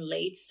now in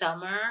late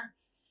summer.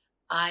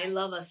 I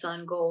love a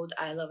sun gold.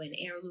 I love an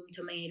heirloom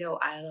tomato.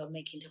 I love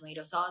making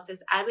tomato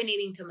sauces. I've been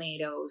eating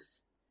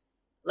tomatoes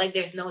like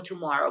there's no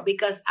tomorrow,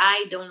 because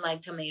I don't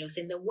like tomatoes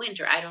in the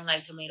winter. I don't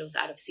like tomatoes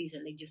out of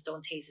season. They just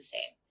don't taste the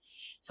same.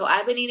 So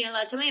I've been eating a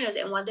lot of tomatoes.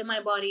 And what did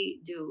my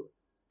body do?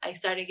 I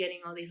started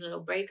getting all these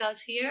little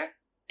breakouts here.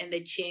 And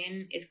the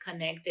chin is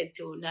connected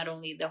to not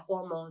only the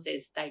hormones,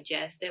 it's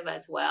digestive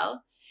as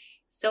well.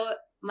 So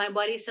my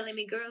body is telling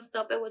me, girl,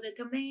 stop it with the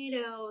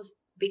tomatoes,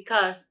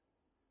 because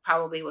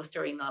probably was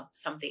stirring up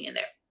something in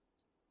there.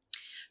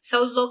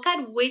 So look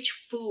at which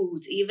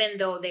foods, even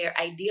though they're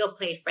ideal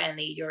plate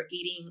friendly, you're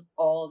eating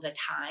all the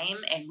time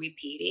and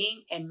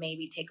repeating, and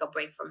maybe take a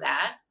break from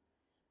that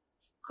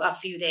a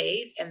few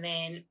days and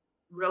then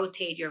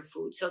rotate your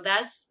food. So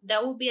that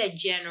will be a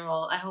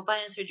general. I hope I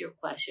answered your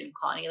question,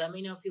 Connie. Let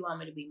me know if you want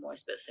me to be more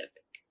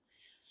specific.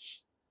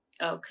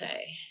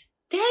 Okay.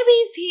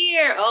 Debbie's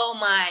here. Oh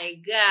my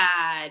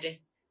God.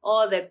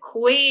 All the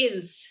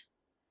queens.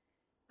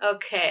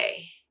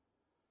 Okay.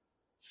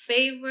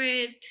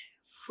 Favorite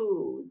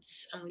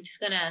foods. I'm just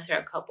going to answer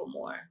a couple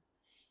more.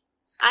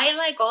 I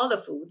like all the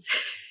foods.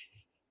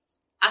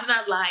 I'm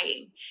not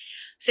lying.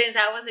 Since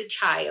I was a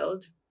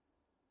child,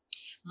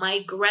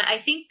 I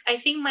think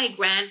my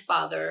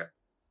grandfather,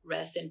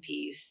 rest in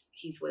peace,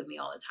 he's with me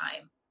all the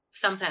time.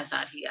 Sometimes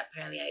not.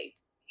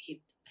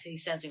 He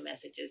sends me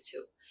messages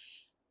too.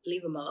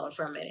 Leave him alone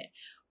for a minute.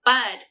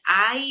 But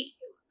I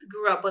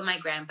grew up with my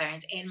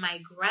grandparents, and my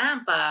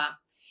grandpa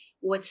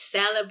would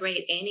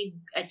celebrate any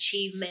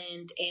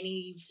achievement,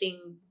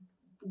 anything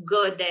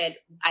good that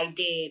I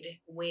did,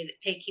 with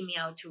taking me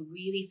out to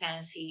really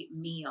fancy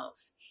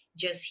meals.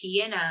 Just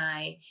he and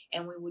I,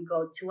 and we would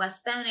go to a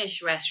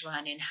Spanish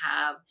restaurant and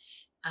have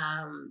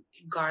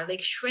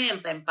garlic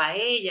shrimp and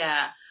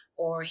paella,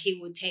 or he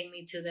would take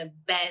me to the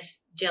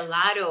best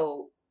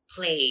gelato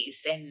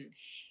place, and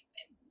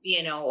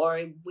or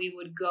we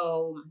would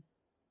go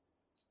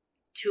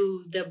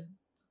to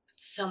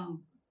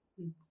some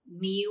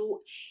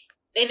new,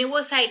 and it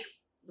was like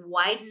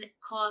white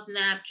cloth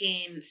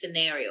napkin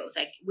scenarios.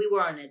 Like we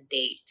were on a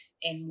date,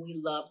 and we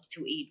loved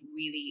to eat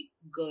really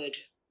good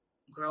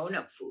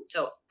grown-up food.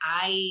 So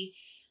I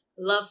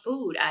love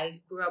food.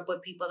 I grew up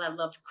with people that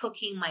loved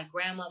cooking. My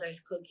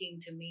grandmother's cooking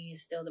to me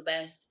is still the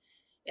best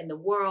in the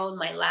world.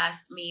 My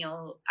last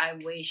meal, I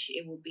wish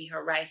it would be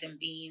her rice and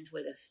beans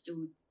with a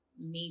stewed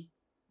meat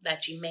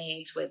that she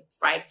makes with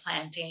fried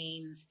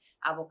plantains,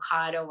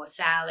 avocado, a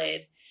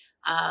salad.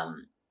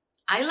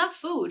 I love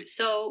food.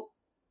 So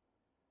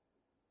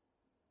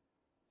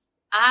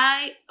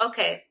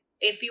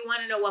if you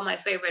want to know what my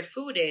favorite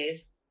food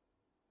is,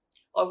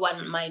 or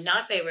what my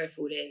not favorite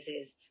food is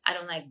I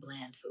don't like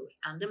bland food.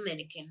 I'm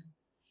Dominican.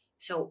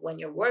 So when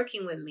you're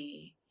working with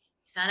me,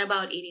 it's not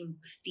about eating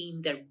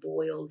steamed or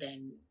boiled,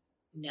 and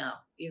no,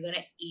 you're going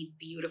to eat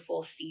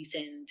beautiful,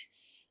 seasoned.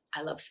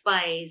 I love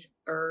spice,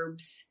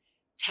 herbs,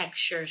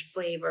 texture,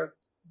 flavor,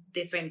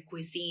 different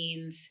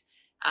cuisines.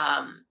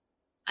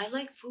 I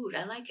like food.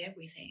 I like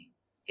everything.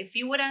 If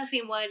you would ask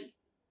me what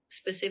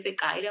specific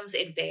items,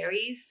 it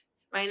varies.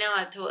 Right now,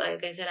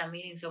 like I said, I'm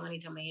eating so many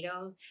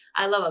tomatoes.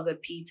 I love a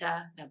good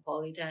pizza,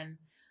 Napolitan.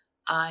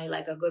 I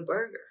like a good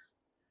burger.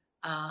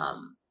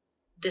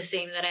 The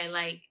same that I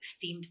like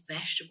steamed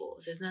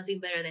vegetables. There's nothing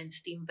better than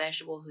steamed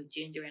vegetables with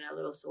ginger and a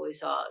little soy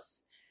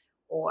sauce.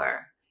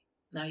 Or,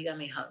 now you got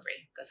me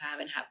hungry because I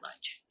haven't had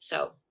lunch.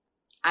 So,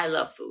 I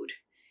love food.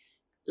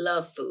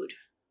 Love food.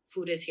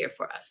 Food is here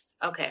for us.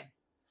 Okay.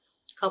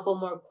 Couple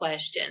more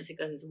questions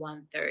because it's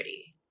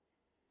 1:30.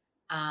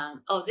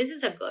 This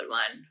is a good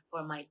one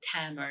for my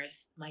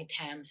Tammers, my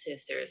Tam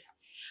sisters.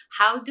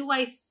 How do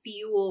I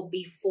fuel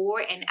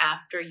before and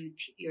after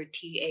your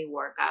TA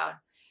workout?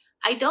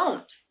 I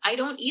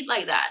don't eat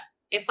like that.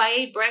 If I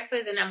ate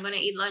breakfast and I'm going to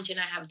eat lunch and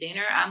I have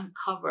dinner, I'm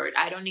covered.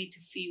 I don't need to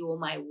fuel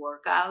my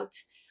workout.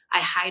 I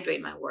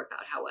hydrate my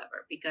workout,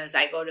 however, because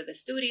I go to the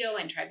studio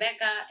in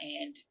Tribeca,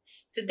 and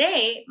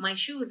today my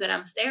shoes that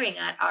I'm staring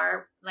at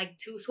are like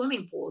 2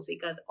 swimming pools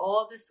because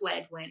all the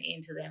sweat went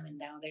into them and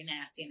now they're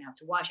nasty and I have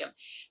to wash them.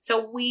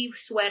 So we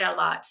sweat a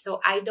lot. So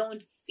I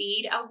don't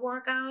feed a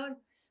workout,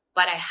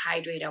 but I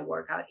hydrate a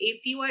workout.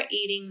 If you are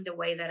eating the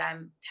way that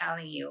I'm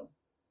telling you,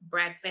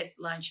 breakfast,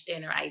 lunch,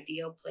 dinner,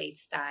 ideal plate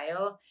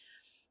style,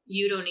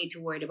 you don't need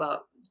to worry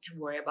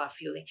about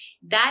fueling.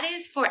 That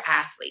is for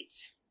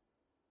athletes.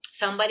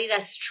 Somebody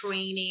that's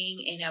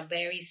training in a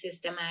very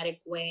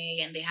systematic way,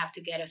 and they have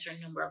to get a certain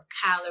number of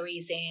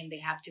calories in, they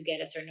have to get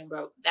a certain number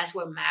of, that's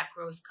where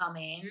macros come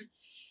in.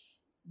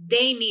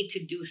 They need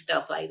to do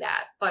stuff like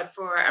that. But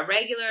for a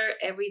regular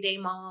everyday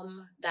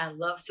mom that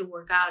loves to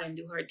work out and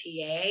do her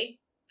TA,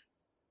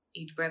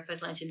 eat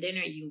breakfast, lunch, and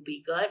dinner, you'll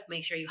be good.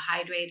 Make sure you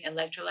hydrate.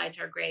 Electrolytes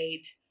are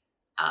great.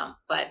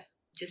 But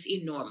just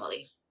eat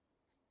normally.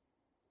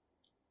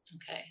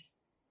 Okay.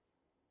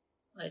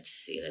 Let's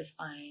see. Let's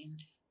find.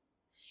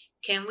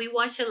 Can we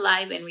watch a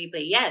live and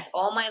replay? Yes,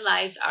 all my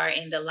lives are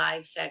in the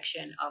live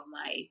section of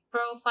my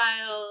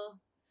profile.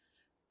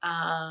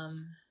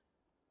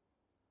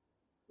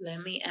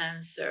 Let me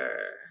answer.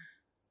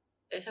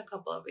 There's a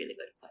couple of really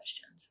good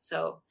questions.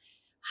 So,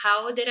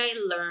 how did I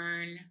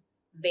learn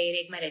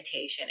Vedic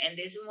meditation? And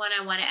this is one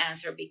I want to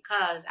answer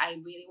because I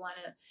really want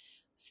to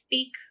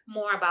speak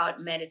more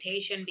about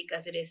meditation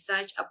because it is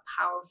such a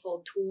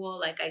powerful tool.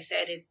 Like I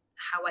said, it's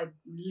how I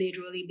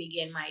literally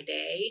begin my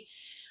day.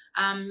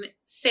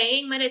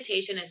 Saying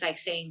meditation is like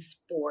saying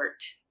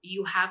sport.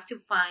 You have to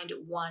find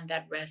one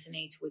that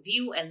resonates with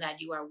you and that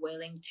you are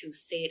willing to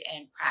sit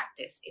and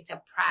practice. It's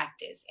a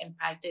practice, and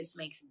practice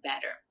makes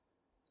better.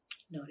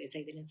 Notice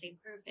I didn't say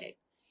perfect.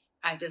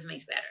 Practice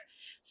makes better.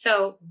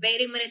 So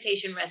Vedic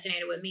meditation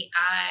resonated with me.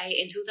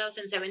 In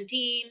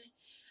 2017,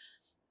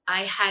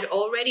 I had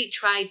already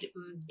tried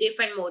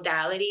different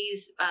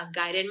modalities,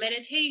 guided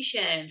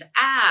meditations,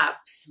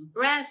 apps,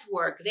 breath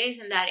work, this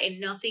and that, and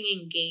nothing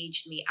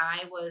engaged me.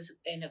 I was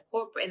in the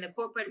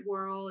corporate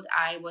world.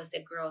 I was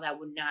the girl that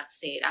would not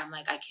sit. I'm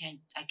like, I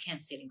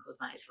can't sit and close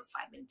my eyes for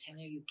 5 minutes. Are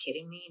you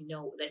kidding me?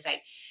 No, that's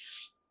like,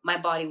 my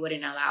body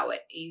wouldn't allow it.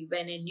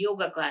 Even in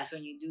yoga class,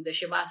 when you do the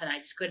Shavasana, I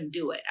just couldn't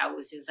do it. I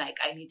was just like,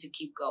 I need to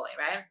keep going,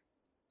 right?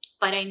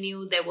 But I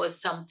knew there was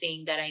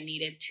something that I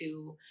needed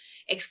to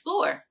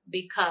explore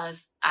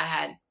because I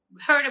had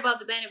heard about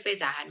the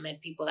benefits. I had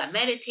met people that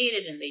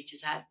meditated and they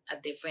just had a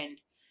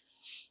different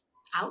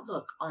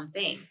outlook on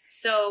things.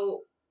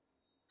 So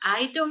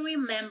I don't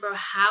remember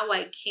how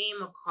I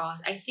came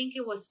across, I think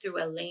it was through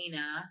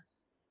Elena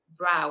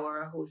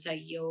Brower, who's a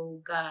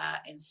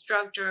yoga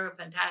instructor, a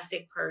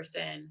fantastic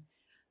person.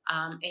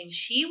 And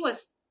she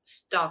was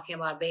talking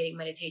about Vedic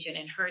meditation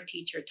and her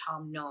teacher,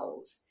 Tom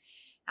Knowles.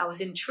 I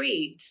was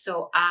intrigued.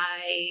 So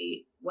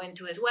I went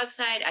to his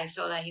website. I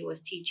saw that he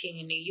was teaching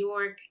in New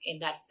York in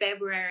that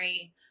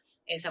February.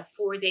 It's a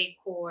 4-day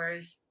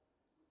course.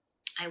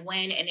 I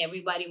went and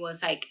everybody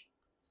was like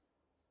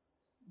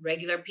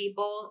regular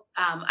people.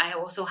 I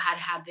also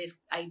had this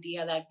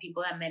idea that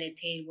people that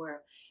meditate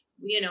were,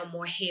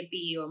 more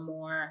hippie or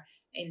more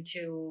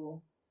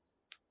into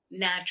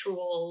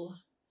natural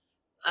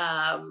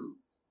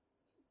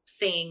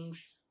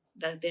things.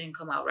 That didn't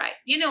come out right.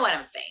 You know what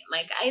I'm saying?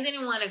 Like, I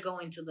didn't want to go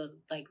into the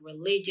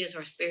religious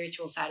or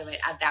spiritual side of it.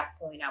 At that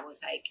point, I was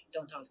like,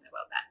 don't talk to me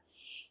about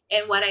that.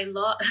 And what I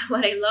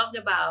loved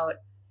about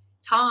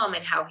Tom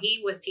and how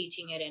he was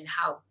teaching it and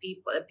how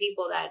the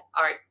people that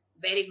are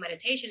Vedic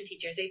meditation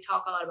teachers, they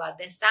talk a lot about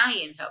the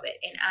science of it.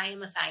 And I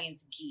am a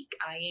science geek.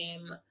 I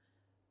love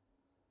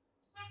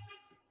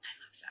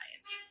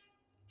science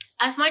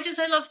as much as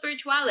I love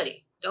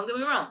spirituality. Don't get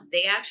me wrong.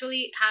 They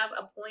actually have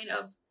a point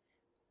of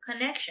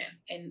connection,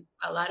 and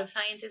a lot of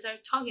scientists are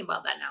talking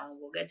about that now, and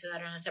we'll get to that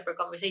in a separate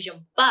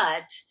conversation.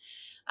 But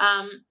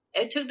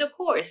I took the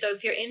course, so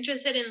if you're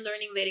interested in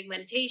learning Vedic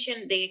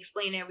meditation, they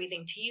explain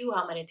everything to you,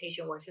 how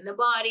meditation works in the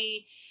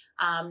body,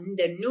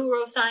 the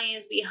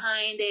neuroscience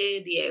behind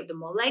it, the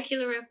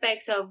molecular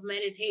effects of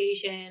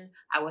meditation.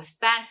 I was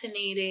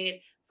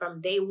fascinated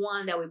from day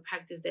one that we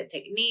practiced the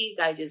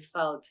technique. I just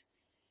felt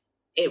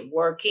it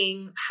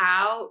working.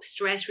 How?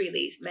 Stress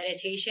release.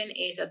 Meditation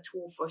is a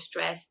tool for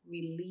stress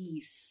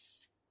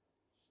release.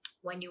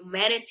 When you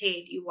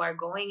meditate, you are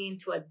going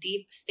into a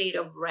deep state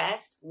of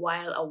rest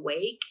while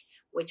awake,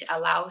 which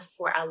allows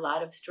for a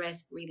lot of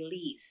stress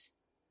release.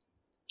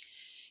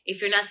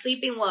 If you're not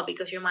sleeping well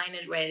because your mind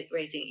is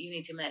racing, you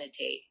need to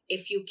meditate.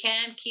 If you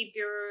can't keep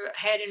your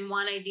head in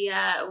one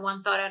idea,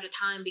 one thought at a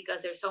time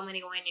because there's so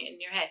many going in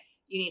your head,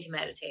 you need to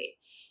meditate.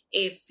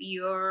 If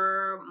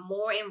you're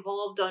more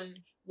involved on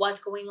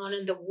what's going on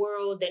in the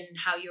world and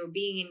how you're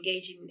being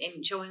engaged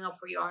in showing up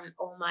for your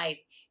own life,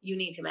 you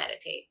need to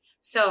meditate.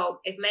 So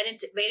if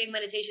Vedic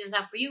meditation is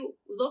not for you,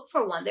 look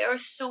for one. There are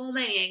so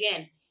many.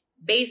 Again,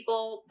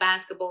 baseball,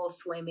 basketball,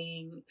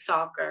 swimming,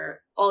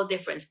 soccer, all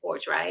different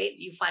sports, right?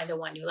 You find the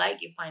one you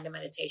like. You find the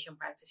meditation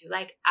practice you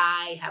like.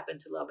 I happen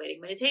to love Vedic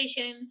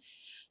meditation.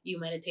 You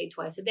meditate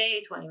twice a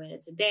day, 20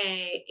 minutes a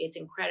day. It's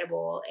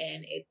incredible,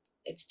 and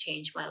it's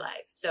changed my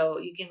life. So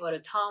you can go to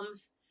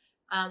Tom's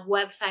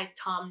website,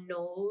 Tom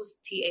Knowles,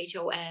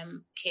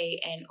 THOMKNOLES.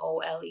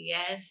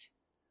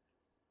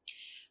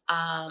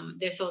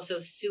 There's also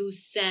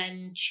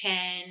Susan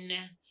Chen.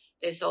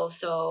 There's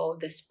also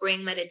the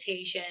Spring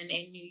Meditation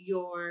in New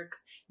York.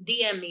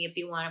 DM me if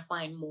you want to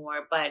find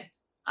more. But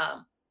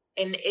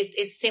and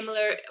it's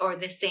similar or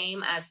the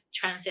same as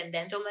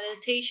Transcendental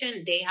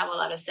Meditation. They have a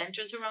lot of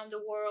centers around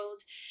the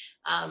world.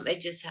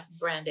 It just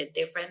branded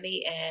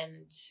differently,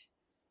 and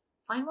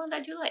find one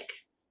that you like.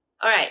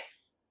 All right.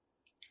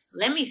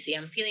 Let me see.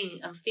 I'm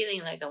feeling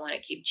like I want to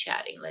keep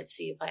chatting. Let's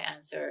see if I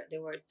answer.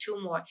 There were 2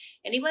 more.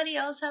 Anybody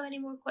else have any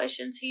more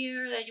questions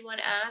here that you want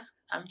to ask?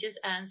 I'm just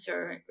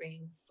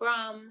answering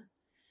from.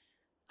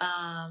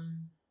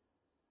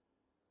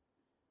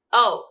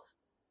 Oh,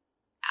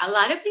 a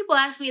lot of people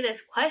ask me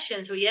this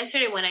question. So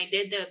yesterday when I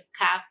did the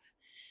CAP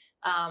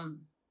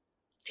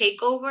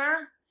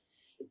takeover,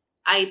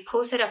 I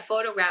posted a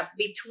photograph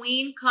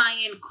between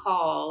client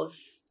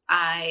calls.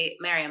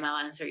 Miriam,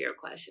 I'll answer your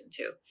question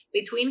too.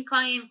 Between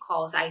client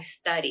calls, I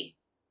study.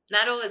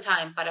 Not all the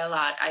time, but a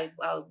lot. I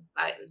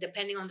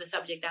depending on the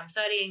subject I'm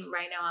studying.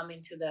 Right now, I'm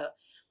into the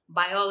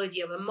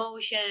biology of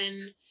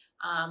emotion,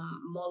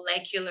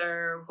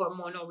 molecular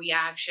hormonal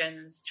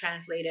reactions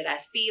translated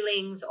as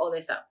feelings, all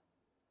this stuff.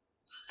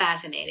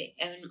 Fascinating.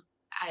 And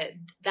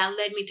that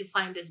led me to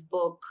find this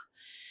book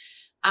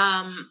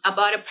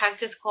about a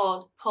practice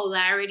called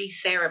polarity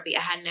therapy.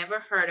 I had never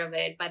heard of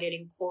it, but it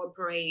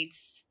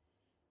incorporates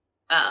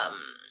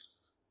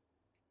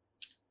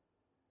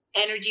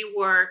energy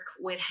work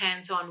with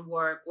hands-on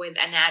work with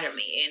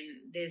anatomy.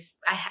 And this,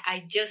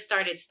 I just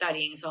started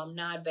studying, so I'm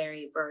not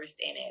very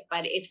versed in it,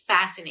 but it's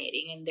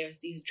fascinating. And there's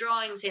these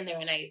drawings in there,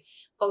 and I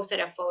posted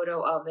a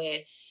photo of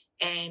it.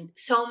 And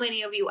so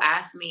many of you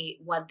asked me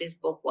what this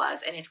book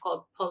was. And it's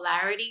called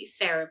Polarity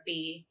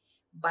Therapy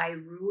by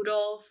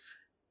Rudolph.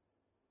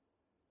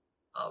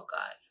 Oh,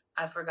 God.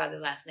 I forgot the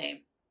last name.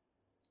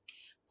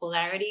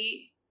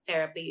 Polarity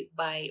Therapy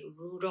by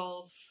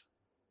Rudolph.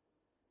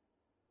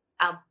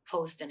 I'll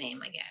post the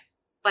name again.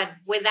 But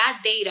with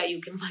that data,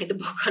 you can find the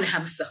book on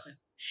Amazon.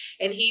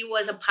 And he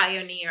was a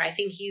pioneer. I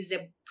think he's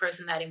the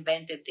person that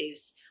invented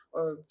this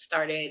or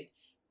started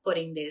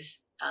putting this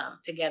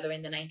together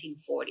in the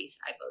 1940s,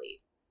 I believe.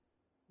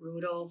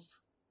 Rudolph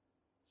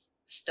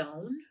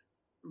Stone?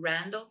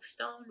 Randolph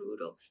Stone?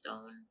 Rudolph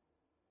Stone?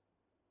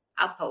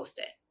 I'll post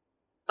it.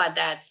 But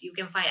you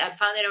can find, I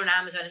found it on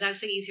Amazon. It's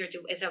actually easier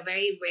to, it's a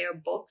very rare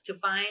book to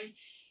find.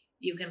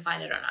 You can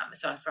find it on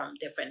Amazon from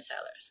different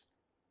sellers.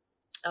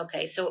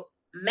 Okay, so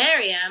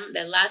Miriam,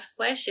 the last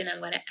question I'm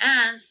going to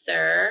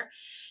answer,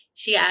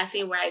 she asked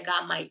me where I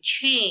got my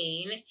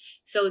chain.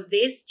 So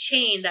this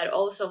chain that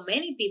also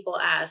many people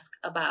ask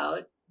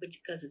about,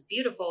 because it's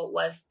beautiful,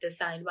 was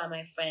designed by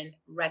my friend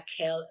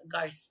Raquel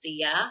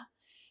Garcia.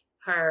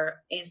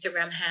 Her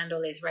Instagram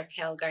handle is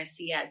Raquel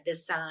Garcia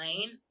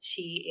Design.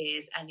 She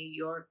is a New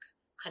York,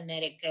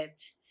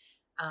 Connecticut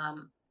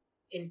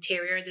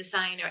interior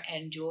designer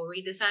and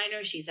jewelry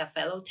designer. She's a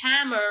fellow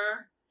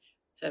Tammer.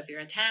 So if you're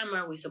a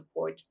Tammer, we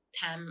support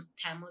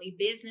Tamily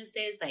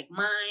businesses like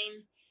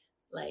mine,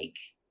 like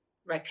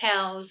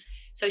Raquel's.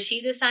 So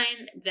she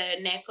designed the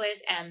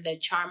necklace and the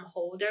charm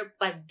holder.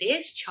 But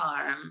this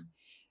charm,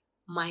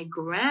 my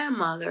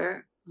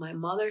grandmother, my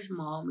mother's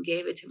mom,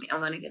 gave it to me. I'm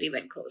going to get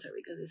even closer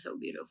because it's so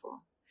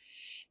beautiful.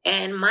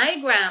 And my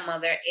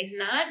grandmother is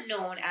not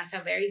known as a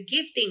very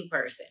gifting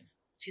person.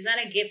 She's not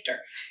a gifter.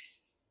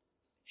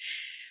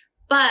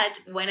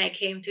 But when I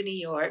came to New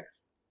York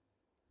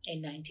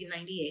in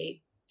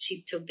 1998,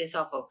 she took this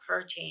off of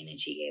her chain and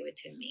she gave it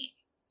to me.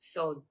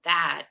 So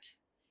that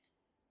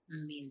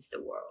means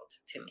the world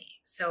to me.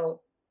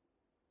 So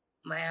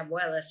my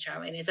abuela's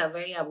charm, and it's a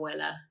very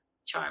abuela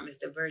charm, is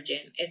the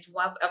Virgin. It's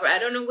what, I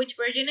don't know which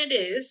Virgin it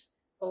is,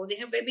 holding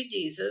her baby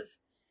Jesus,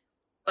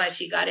 but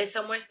she got it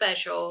somewhere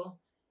special,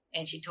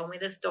 and she told me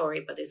the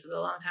story, but this was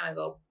a long time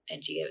ago,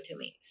 and she gave it to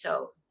me.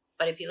 So,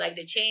 but if you like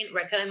the chain,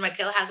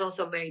 Raquel has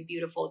also very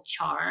beautiful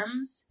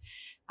charms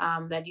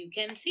that you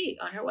can see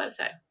on her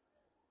website.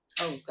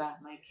 Oh God,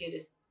 my kid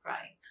is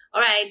crying.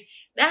 All right,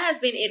 that has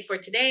been it for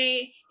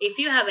today. If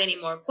you have any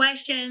more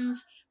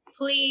questions,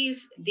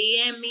 please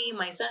DM me.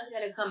 My son's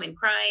gonna come in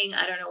crying.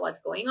 I don't know what's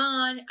going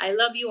on. I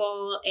love you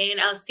all, and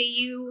I'll see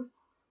you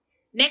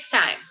next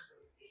time.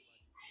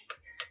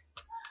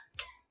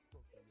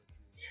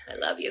 I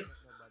love you.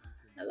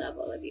 I love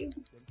all of you.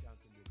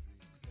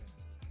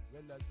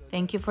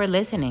 Thank you for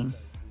listening.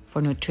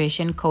 For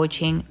nutrition,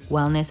 coaching,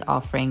 wellness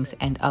offerings,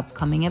 and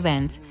upcoming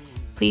events,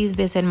 please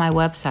visit my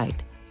website,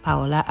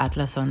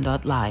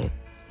 paolaatlason.live.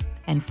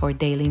 And for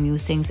daily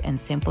musings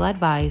and simple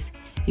advice,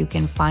 you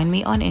can find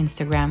me on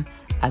Instagram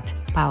at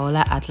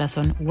Paola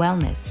Atlason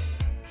Wellness.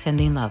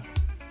 Sending love.